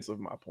defense of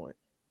my point.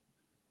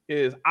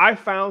 Is I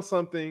found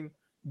something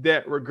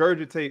that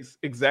regurgitates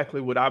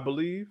exactly what I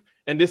believe,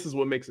 and this is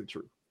what makes it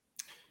true.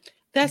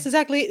 That's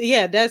exactly,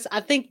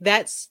 I think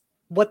that's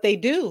what they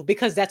do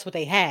because that's what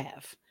they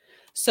have.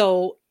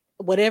 So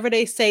whatever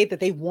they say that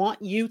they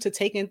want you to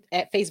take in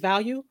at face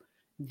value,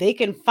 they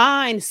can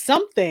find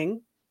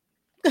something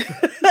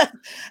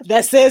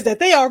that says that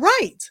they are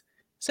right.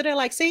 So they're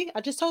like, see,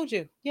 I just told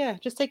you. Yeah,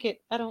 just take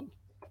it. I don't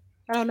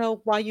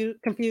know why you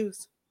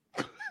confused.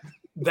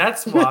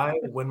 That's why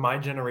when my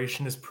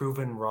generation is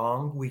proven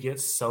wrong, we get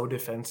so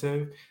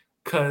defensive.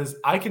 Because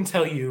I can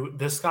tell you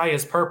the sky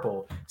is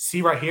purple.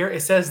 See right here,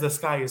 it says the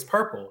sky is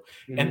purple.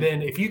 Mm-hmm. And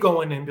then if you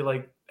go in and be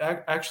like,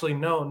 actually,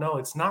 no,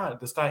 it's not.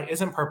 The sky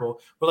isn't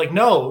purple. We're like,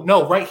 no,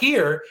 right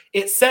here,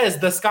 it says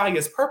the sky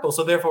is purple.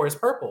 So therefore it's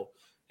purple.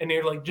 And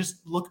you're like,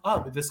 just look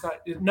up. The sky,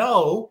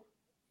 no,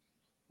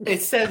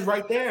 it says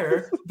right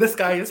there, the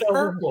sky is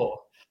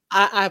purple.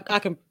 I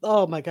can,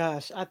 oh my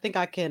gosh. I think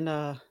I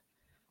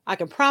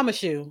can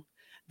promise you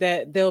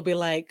that they'll be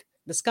like,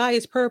 the sky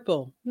is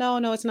purple. No,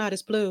 it's not.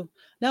 It's blue.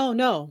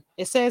 No.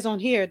 It says on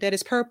here that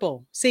it's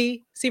purple.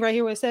 See right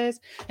here what it says?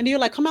 And you're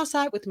like, come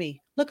outside with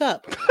me. Look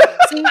up.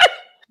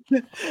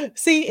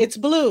 See, it's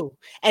blue.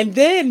 And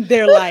then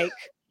they're like,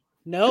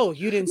 no,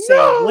 you didn't say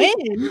when.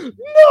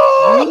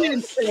 No, you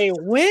didn't say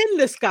when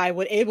the sky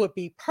it would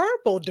be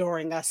purple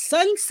during a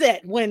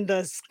sunset when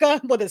the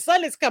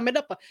sun is coming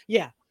up.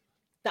 Yeah,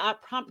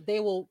 they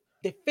will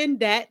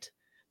defend that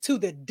to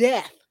the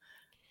death.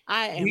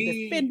 I am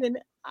defending.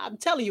 I'm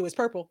telling you, it's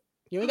purple.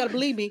 You ain't got to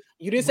believe me.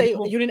 You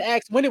didn't you didn't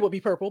ask when it would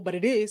be purple, but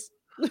it is.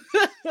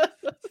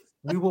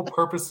 We will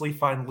purposely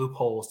find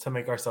loopholes to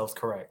make ourselves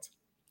correct.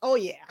 Oh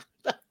yeah.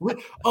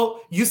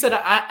 You said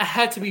I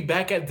had to be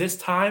back at this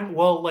time.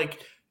 Well,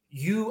 like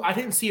I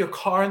didn't see your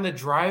car in the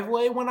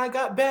driveway when I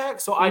got back,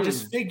 so I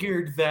just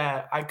figured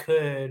that I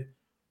could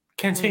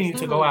continue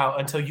to go out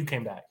until you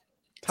came back.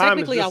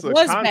 Technically, I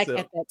was back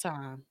at that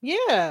time.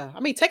 Yeah. I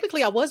mean,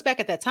 technically, I was back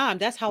at that time.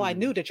 That's how I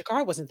knew that your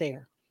car wasn't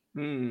there.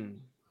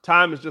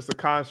 Time is just a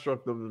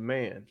construct of the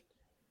man.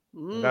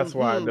 That's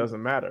why it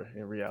doesn't matter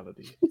in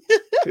reality.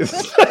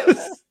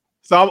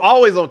 So I'm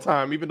always on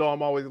time, even though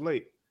I'm always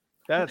late.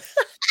 That's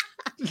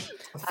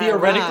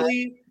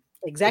theoretically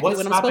exactly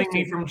what's stopping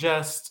me from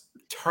just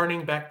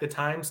turning back the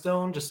time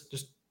stone. Just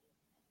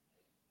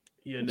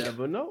you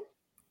never know.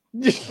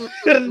 You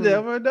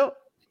never know.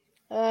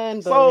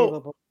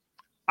 Unbelievable. So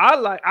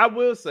I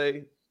will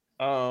say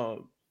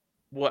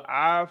what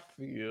I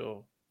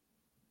feel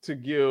to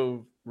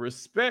give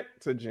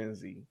respect to Gen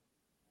Z.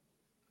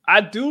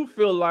 I do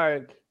feel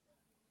like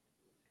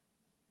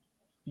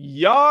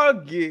y'all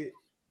get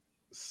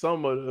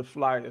some of the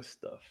flyest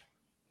stuff.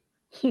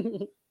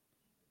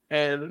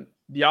 And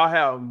y'all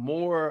have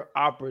more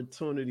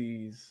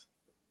opportunities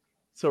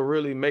to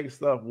really make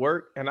stuff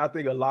work. And I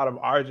think a lot of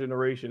our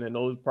generation and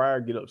those prior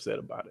get upset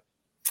about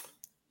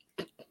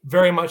it.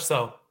 Very much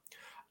so.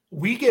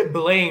 We get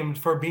blamed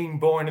for being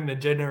born in the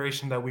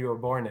generation that we were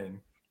born in.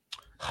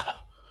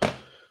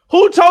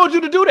 Who told you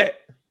to do that?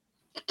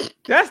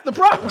 That's the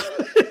problem.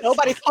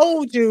 Nobody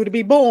told you to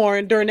be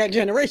born during that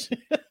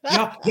generation.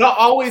 Y'all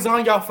always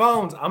on your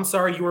phones. I'm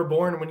sorry you were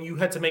born when you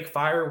had to make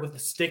fire with a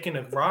stick and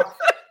a rock.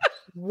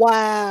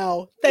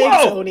 Wow.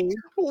 Thanks, Tony.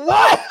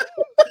 What?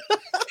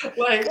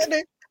 Like,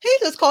 he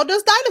just called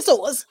us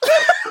dinosaurs.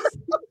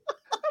 That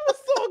was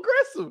so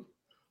aggressive.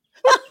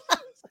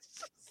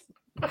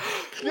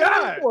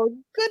 God. Oh,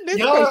 goodness.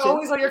 Y'all are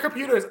always on your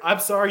computers. I'm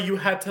sorry you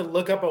had to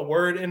look up a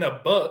word in a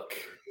book.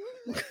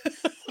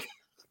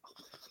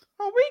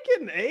 Are we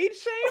getting age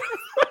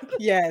shamed?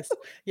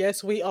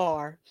 Yes, we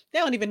are. They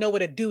don't even know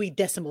what a Dewey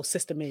Decimal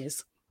System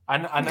is.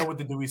 I know what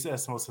the Dewey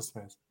Decimal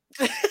System is.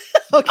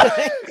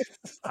 Okay.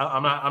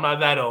 I'm not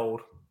that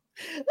old.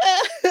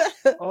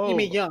 You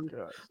mean young?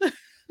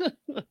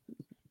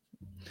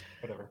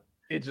 Whatever.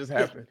 It just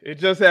happened.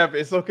 It's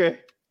okay.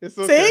 It's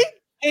okay. See?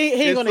 He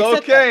ain't gonna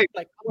accept okay.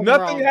 Like,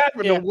 nothing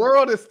happened. Yeah. The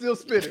world is still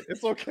spinning.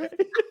 It's okay.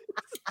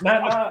 No,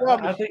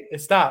 I think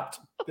it stopped.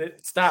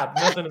 It stopped.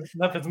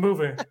 Nothing's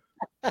moving.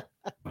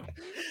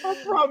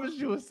 I promise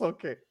you it's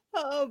okay.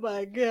 Oh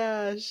my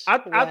gosh. I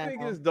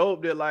think it's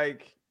dope that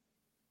like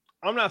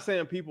I'm not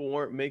saying people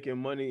weren't making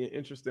money in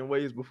interesting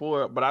ways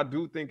before, but I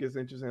do think it's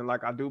interesting.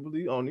 Like I do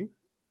believe only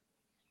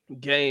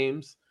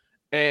games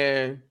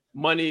and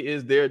money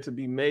is there to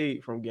be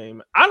made from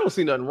gaming. I don't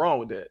see nothing wrong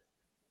with that.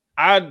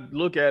 I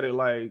look at it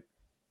like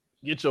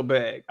get your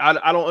bag. I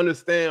don't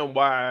understand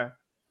why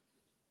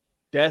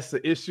that's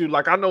the issue.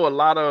 Like I know a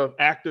lot of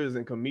actors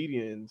and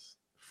comedians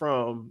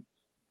from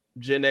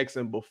Gen X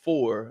and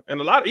before,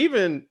 and a lot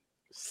even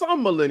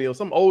some millennials,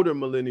 some older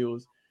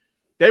millennials,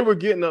 they were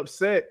getting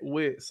upset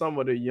with some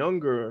of the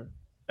younger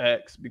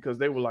acts because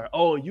they were like,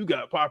 "Oh, you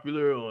got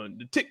popular on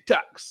the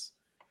TikToks,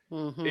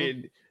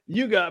 and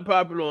you got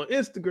popular on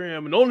Instagram,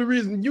 and the only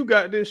reason you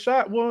got this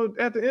shot, well,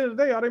 at the end of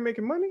the day, are they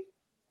making money?"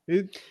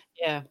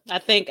 Yeah, I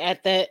think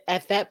at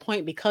that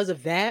point, because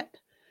of that,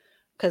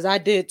 because I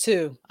did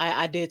too.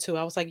 I did too.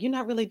 I was like, you're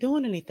not really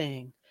doing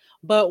anything.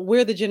 But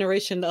we're the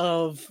generation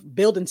of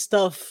building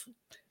stuff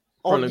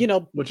on, with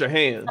your from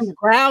hands. the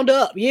ground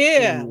up.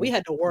 Yeah. We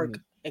had to work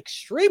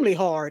extremely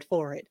hard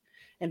for it.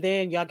 And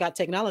then y'all got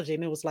technology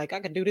and it was like, I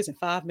can do this in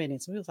 5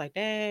 minutes. And it was like,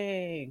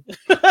 dang.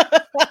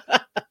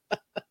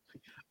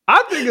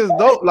 I think it's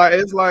dope. Like,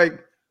 it's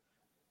like,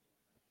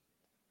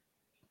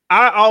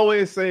 I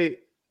always say,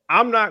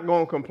 I'm not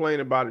going to complain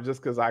about it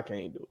just because I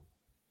can't do it.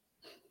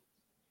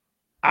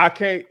 I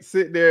can't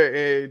sit there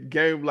and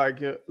game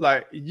like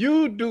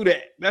you do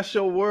that. That's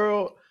your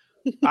world.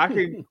 I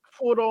can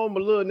put on my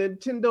little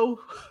Nintendo.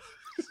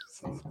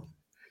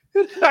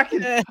 I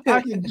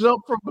can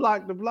jump from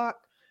block to block,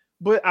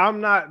 but I'm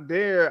not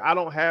there. I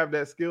don't have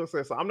that skill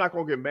set, so I'm not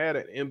gonna get mad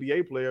at an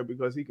NBA player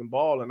because he can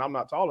ball and I'm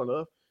not tall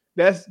enough.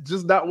 That's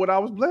just not what I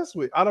was blessed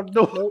with. I don't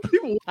know.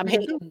 People. I'm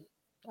hating.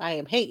 I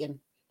am hating.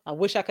 I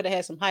wish I could have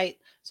had some height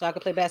so I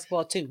could play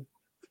basketball too.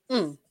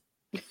 Well,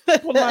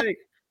 like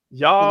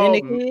y'all. And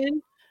then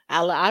again,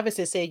 Allen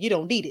Iverson said you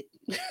don't need it.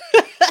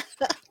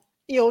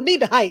 You don't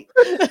need the height.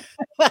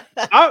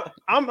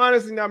 I'm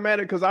honestly not mad at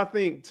it because I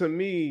think to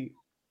me,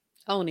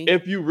 Oni,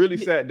 if you really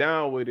sat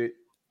down with it.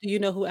 Do you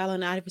know who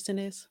Allen Iverson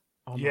is?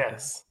 Oh,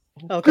 yes.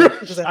 Okay.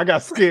 I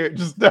got scared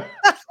just now.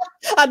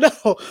 I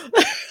know.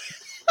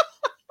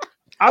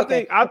 I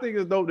think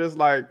it's dope. That's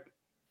like,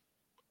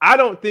 I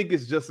don't think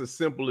it's just as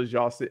simple as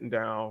y'all sitting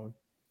down,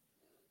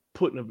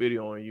 putting a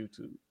video on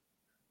YouTube.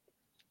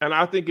 And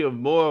I think if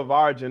more of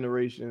our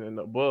generation and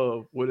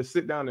above were to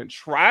sit down and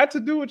try to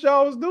do what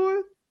y'all was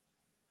doing,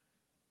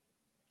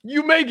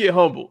 you may get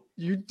humbled.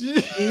 You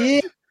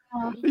may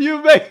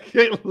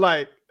get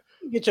like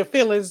get your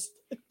feelings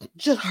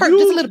just hurt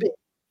just a little bit.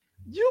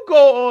 You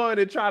go on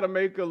and try to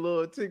make a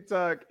little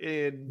TikTok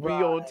and be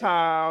on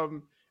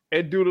time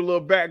and do the little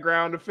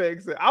background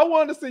effects. I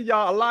want to see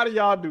a lot of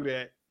y'all do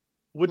that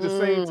with the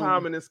same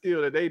time and the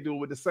skill that they do,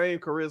 with the same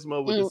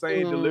charisma, with the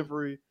same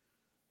delivery.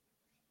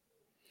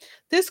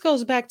 This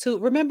goes back to,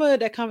 remember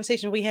that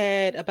conversation we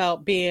had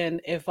about being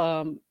if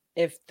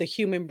the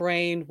human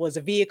brain was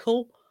a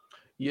vehicle,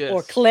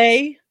 or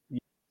clay.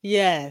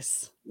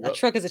 Yes. Yep. A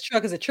truck is a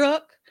truck is a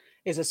truck.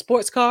 Is a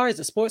sports car is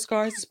a sports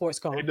car is a sports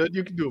car. Ain't nothing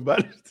you can do about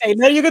it. Ain't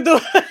nothing you can do.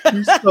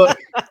 You stuck.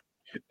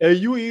 And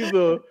you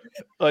either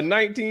a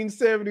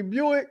 1970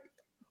 Buick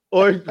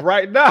or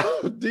right now,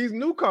 these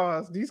new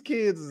cars, these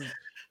kids,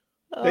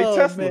 they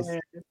Teslas.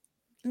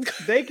 Man.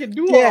 They can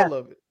do all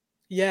of it.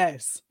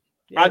 Yes.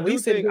 Yeah, I do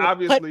think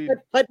obviously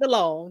putting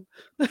along.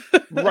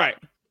 Right.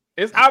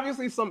 It's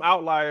obviously some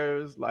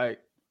outliers, like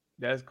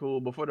that's cool.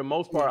 But for the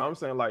most part, I'm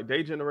saying like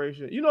day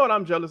generation. You know what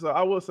I'm jealous of?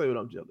 I will say what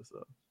I'm jealous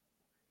of.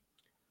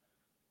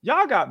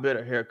 Y'all got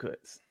better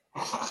haircuts.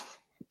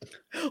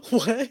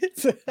 What?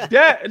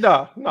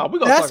 No, we're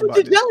gonna talk about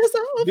this. Jealous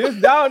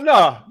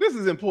of? This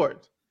is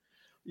important.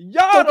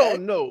 Y'all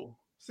don't know.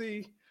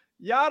 See,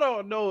 y'all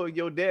don't know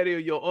your daddy or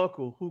your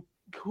uncle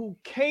who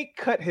can't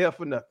cut hair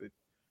for nothing.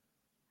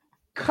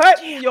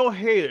 Cut your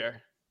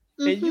hair,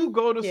 and you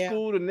go to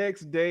school the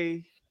next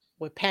day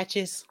with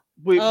patches.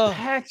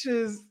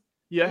 Patches,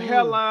 your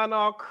hairline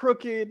all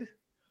crooked.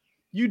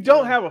 You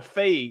don't have a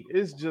fade.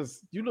 It's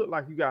just you look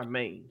like you got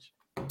mange.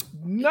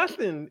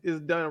 Nothing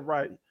is done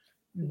right.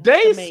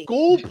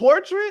 School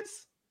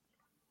portraits.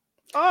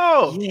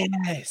 Oh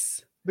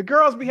yes, the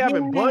girls be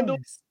having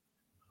bundles.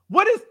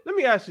 Let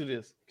me ask you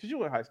this, because you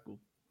were in high school.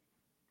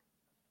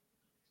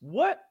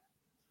 What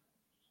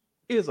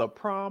is a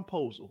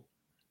promposal?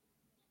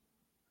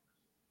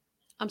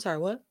 I'm sorry,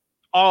 what?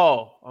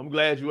 Oh, I'm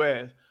glad you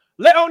asked.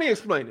 Let Oni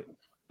explain it.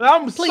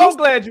 I'm so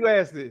glad you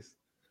asked this.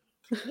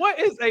 What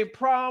is a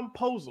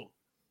promposal?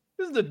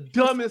 This is the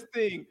dumbest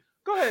thing.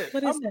 Go ahead.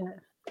 What is that?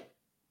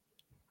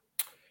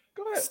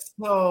 Go ahead.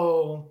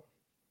 So,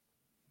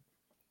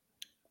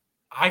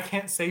 I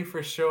can't say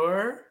for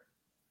sure.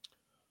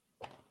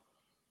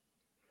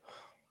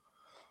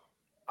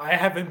 I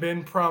haven't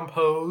been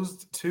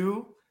promposed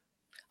to.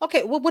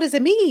 Okay, well, what does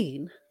it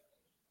mean?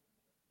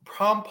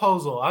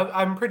 Promposal.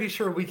 I'm pretty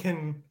sure we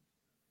can.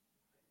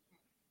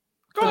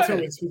 Go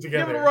ahead.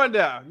 Give it a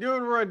rundown.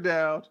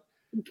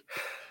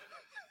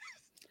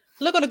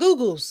 Look on the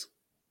Googles.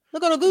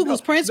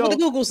 Prince. What the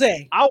Google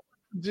say? I want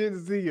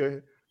Gen Z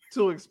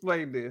to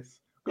explain this,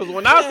 because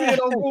when I see it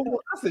on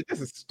Google, I said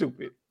this is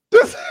stupid.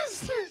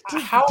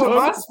 How am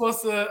I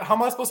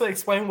supposed to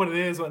explain what it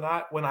is when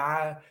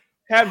I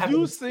have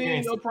you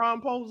seen a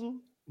promposal?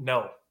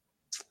 No.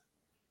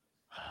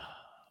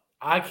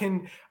 I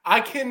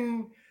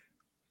can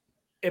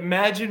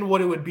imagine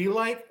what it would be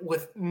like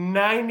with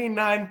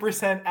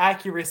 99%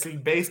 accuracy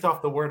based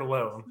off the word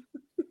alone.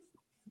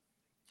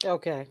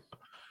 Okay.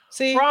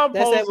 See,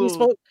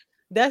 Promposal.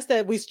 that's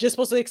that we just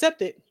supposed to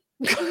accept it.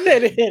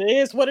 It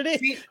is what it is.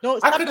 See, no,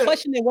 stop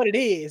questioning what it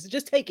is.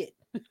 Just take it.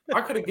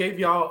 I could have gave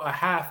y'all a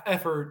half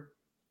effort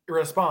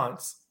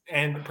response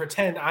and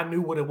pretend I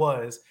knew what it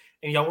was,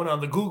 and y'all went on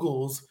the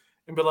Googles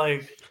and be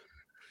like,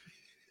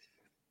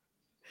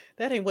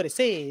 that ain't what it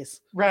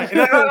says. Right.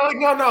 And I'm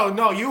like,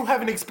 no, you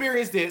haven't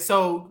experienced it,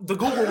 so the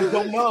Googles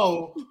don't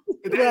know.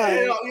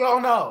 Right. You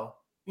don't know.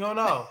 You don't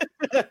know.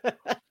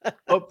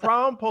 A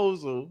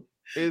promposal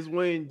is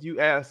when you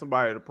ask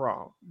somebody to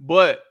prom.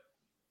 But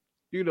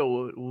you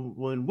know,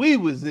 when we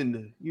was in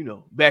the, you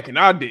know, back in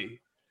our day,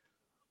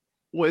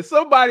 when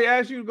somebody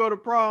asked you to go to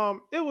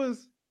prom, it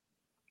was,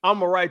 I'm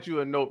gonna write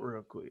you a note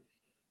real quick.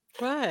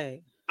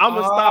 Right. I'm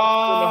gonna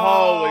stop in the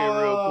hallway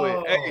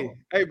real quick.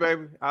 Hey,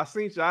 baby, I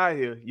seen you out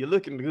here. You're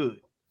looking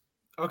good.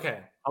 Okay.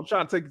 I'm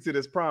trying to take you to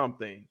this prom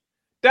thing.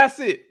 That's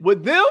it.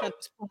 With them,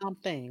 prom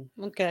thing.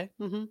 Okay.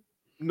 Mm-hmm.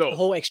 No, the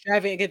whole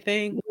extravagant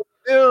thing.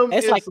 Them,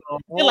 it's like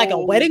a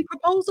wedding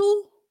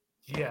proposal.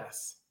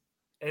 Yes,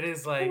 it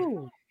is like.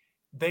 Ooh.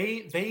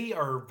 They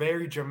are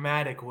very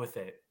dramatic with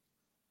it.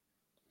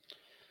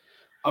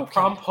 A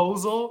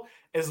promposal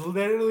is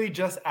literally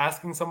just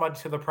asking somebody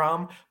to the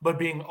prom, but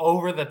being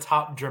over the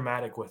top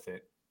dramatic with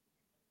it.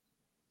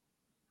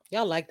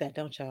 Y'all like that,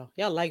 don't y'all?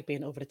 Y'all like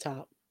being over the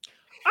top.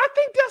 I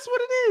think that's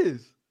what it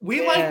is.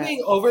 We like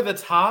being over the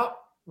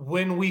top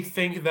when we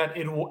think that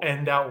it will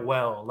end out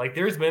well. Like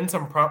there's been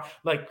some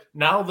like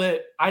now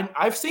that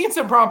I've seen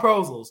some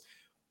promposals.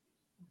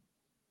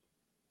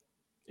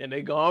 And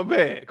they gone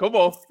bad. Come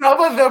on. Some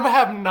of them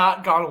have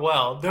not gone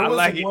well. There was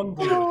one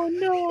dude. Oh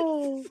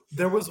no.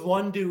 There was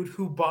one dude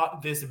who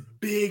bought this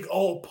big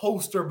old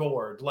poster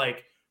board,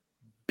 like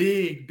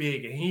big,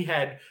 and he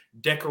had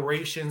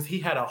decorations. He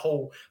had a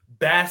whole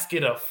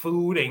basket of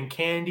food and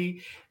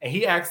candy. And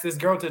he asked this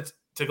girl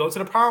to go to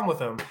the prom with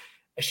him.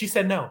 And she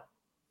said no.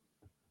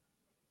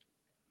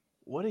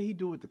 What did he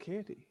do with the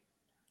candy?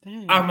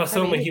 Dang, I'm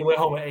assuming he went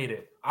home and ate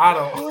it. I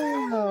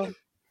don't know.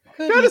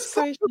 That is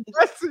so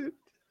impressive.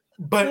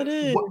 But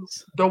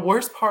the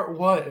worst part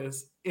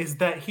is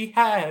that he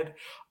had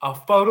a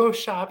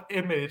Photoshop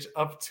image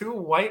of two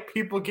white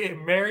people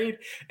getting married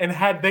and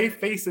had their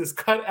faces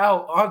cut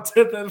out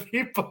onto the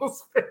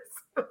people's faces.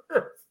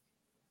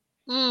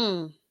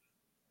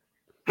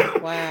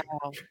 Wow.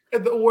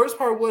 And the worst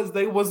part was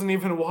they wasn't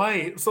even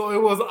white, so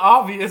it was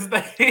obvious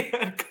that he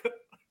had.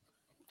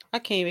 I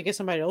can't even get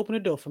somebody to open the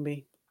door for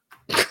me.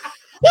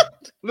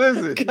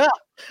 Listen, God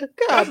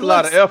that's a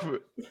lot of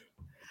effort.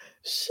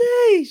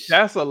 Sheesh.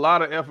 That's a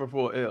lot of effort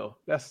for L.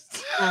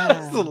 That's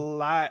a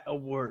lot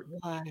of work.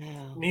 Wow.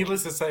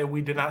 Needless to say,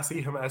 we did not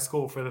see him at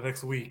school for the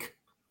next week.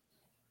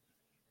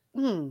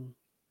 You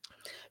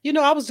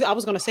know, I was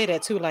gonna say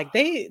that too. Like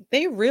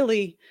they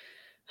really,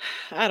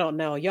 I don't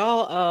know.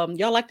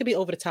 Y'all like to be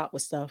over the top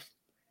with stuff.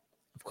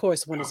 Of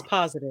course, when it's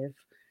positive,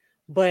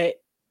 but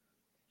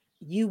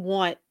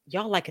y'all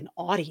like an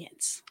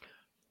audience.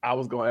 I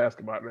was gonna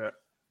ask about that.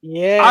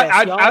 Yeah,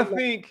 I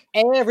think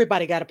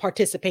everybody got to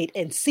participate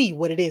and see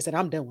what it is that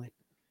I'm doing.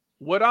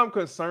 What I'm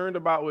concerned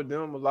about with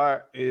them a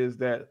lot is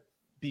that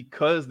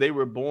because they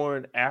were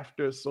born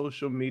after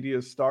social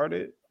media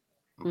started,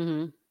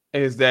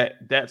 is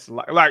that's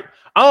like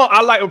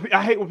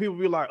I hate when people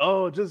be like,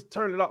 oh, just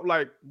turn it up.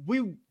 Like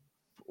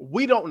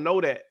we don't know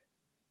that,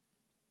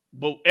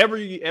 but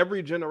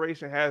every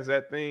generation has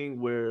that thing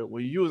where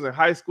when you was in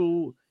high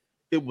school,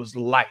 it was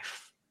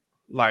life.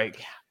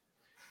 Like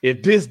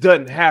if this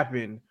doesn't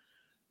happen,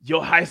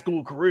 your high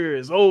school career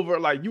is over.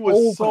 Like you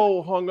were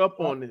so hung up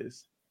on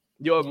this.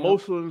 Your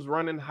emotions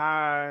running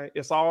high.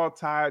 It's all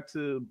tied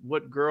to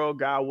what girl,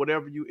 guy,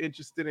 whatever you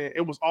interested in.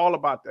 It was all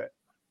about that.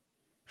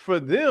 For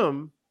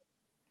them,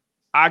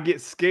 I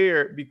get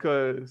scared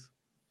because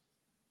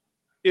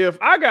if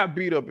I got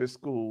beat up at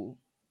school,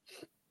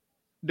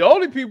 the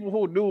only people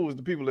who knew was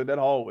the people in that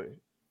hallway.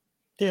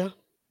 Yeah.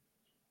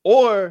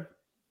 Or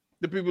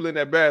the people in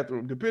that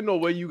bathroom, depending on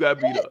where you got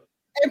beat up.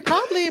 And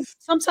probably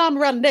sometime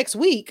around next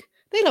week,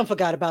 they done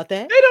forgot about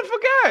that. They done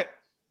forgot.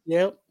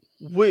 Yep.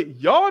 With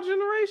y'all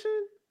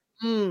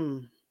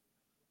generation?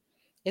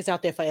 It's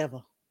out there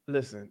forever.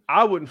 Listen,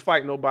 I wouldn't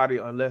fight nobody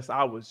unless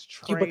I was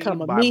trained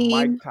by meme.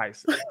 Mike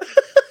Tyson.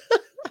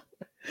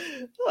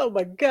 Oh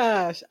my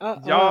gosh.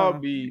 Y'all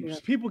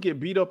people get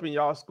beat up in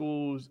y'all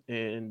schools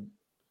and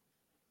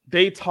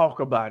they talk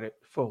about it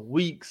for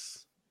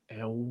weeks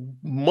and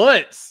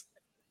months.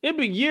 It'd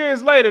be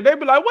years later. They'd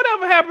be like,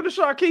 whatever happened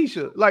to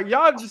Sharkeisha? Like,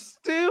 y'all just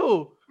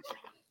still.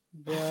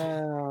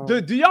 Wow.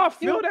 Do y'all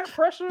feel that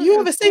pressure? You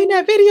ever seen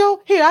that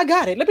video? Here, I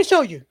got it. Let me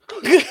show you.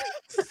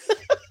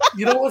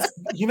 You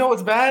know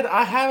what's bad?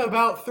 I have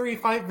about 3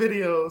 fight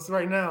videos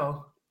right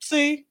now.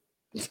 See?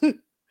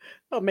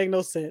 Don't make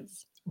no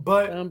sense.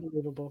 But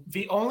unbelievable.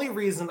 The only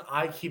reason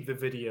I keep the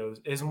videos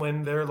is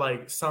when they're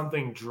like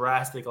something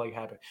drastic like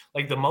happened.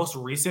 Like the most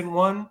recent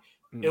one,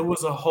 it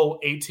was a whole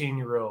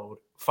 18-year-old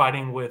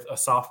fighting with a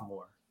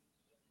sophomore.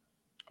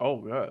 Oh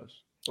gosh.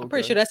 Okay. I'm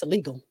pretty sure that's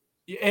illegal.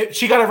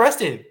 She got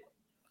arrested.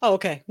 Oh,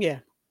 okay, yeah.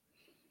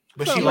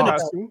 But she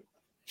lost.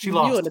 She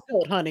lost. You an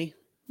adult, honey.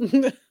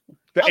 The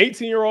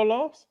 18-year-old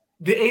lost?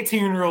 The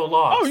 18-year-old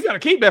lost. Oh, you got to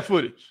keep that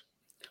footage.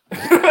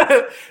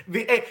 I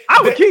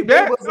would keep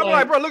that. I'm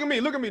like, bro, look at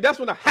me. That's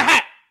when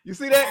you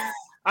see that?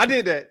 I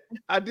did that.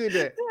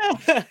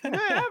 Man,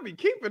 I'll be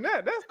keeping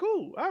that. That's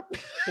cool.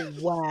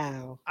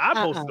 Wow. I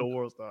posted a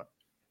World Star.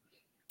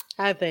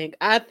 I think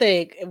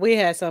we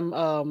had some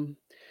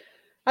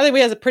I think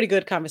we had a pretty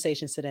good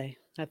conversations today.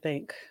 I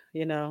think,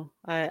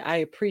 I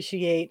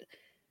appreciate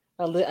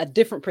a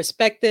different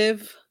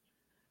perspective.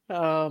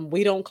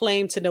 We don't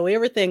claim to know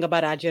everything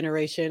about our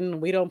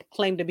generation. We don't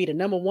claim to be the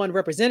number one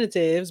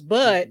representatives,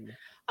 but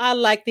I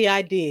like the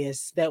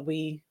ideas that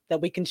we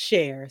can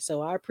share.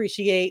 So I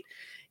appreciate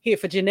here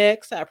for Gen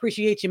X. I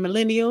appreciate you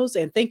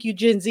Millennials, and thank you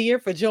Gen Zer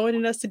for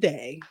joining us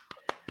today.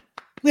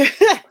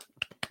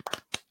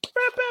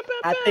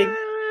 I think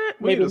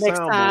maybe next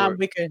time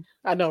we could.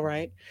 I know,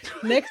 right?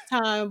 Next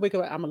time we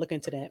could. I'm gonna look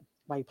into that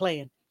while you're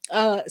playing.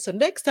 So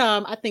next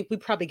time I think we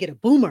probably get a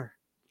boomer.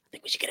 I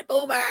think we should get a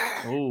boomer.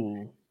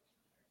 Oh.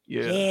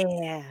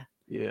 Yeah.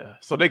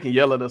 So they can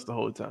yell at us the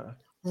whole time.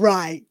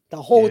 Right.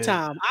 The whole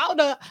time. I don't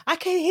know. I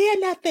can't hear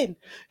nothing.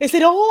 Is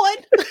it on?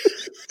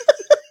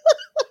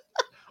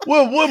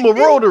 What my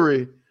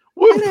rotary?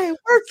 It ain't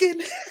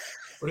working.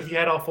 What if you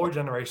had all 4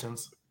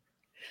 generations?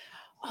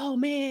 Oh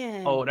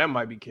man. Oh, that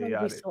might be chaotic.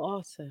 That would be so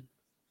awesome.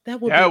 That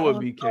would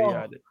be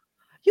chaotic.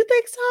 You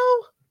think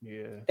so?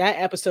 Yeah. That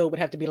episode would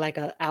have to be like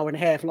an hour and a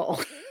half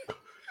long.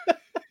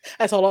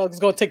 That's how long it's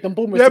gonna take them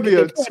boomers. That'd be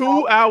a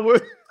 2-hour.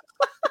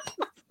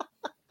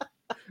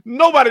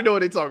 Nobody know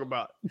what they talking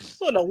about. I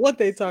don't know what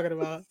they talking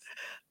about.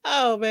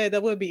 Oh man,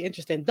 that would be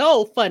interesting.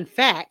 Though, fun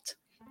fact,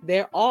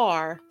 there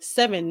are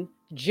 7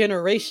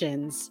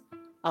 generations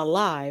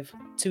alive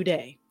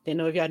today. Didn't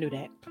know if y'all knew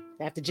that.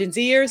 After Gen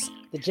Zers,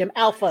 the Gen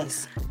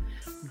Alphas.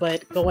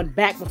 But going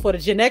back before the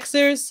Gen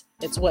Xers,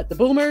 it's what? The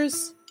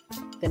boomers,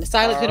 then the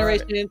silent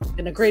generation,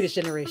 and the greatest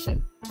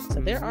generation.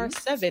 So there are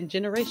 7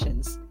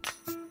 generations.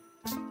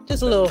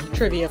 Just a little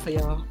trivia for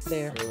y'all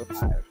there.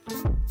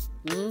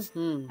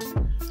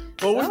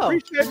 Well, we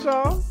appreciate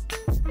y'all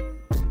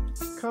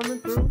coming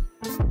through.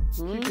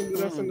 Keeping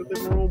with us in the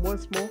living room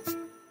once more.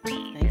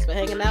 Thanks for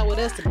hanging out with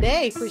us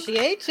today.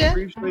 Appreciate you.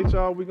 Appreciate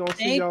y'all. We're going to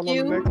see y'all on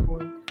the next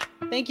one.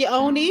 Thank you,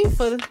 Oni,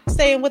 for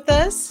staying with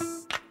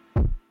us.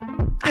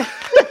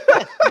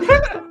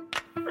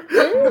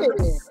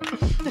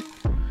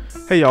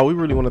 Hey y'all, we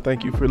really want to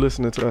thank you for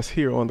listening to us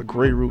here on the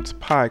Grey Roots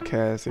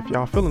podcast. If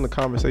y'all feeling the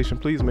conversation,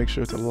 please make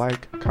sure to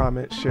like,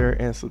 comment,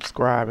 share, and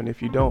subscribe. And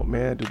if you don't,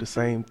 man, do the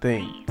same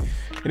thing.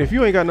 And if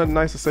you ain't got nothing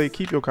nice to say,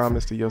 keep your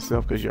comments to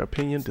yourself because your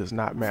opinion does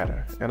not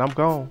matter. And I'm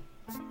gone.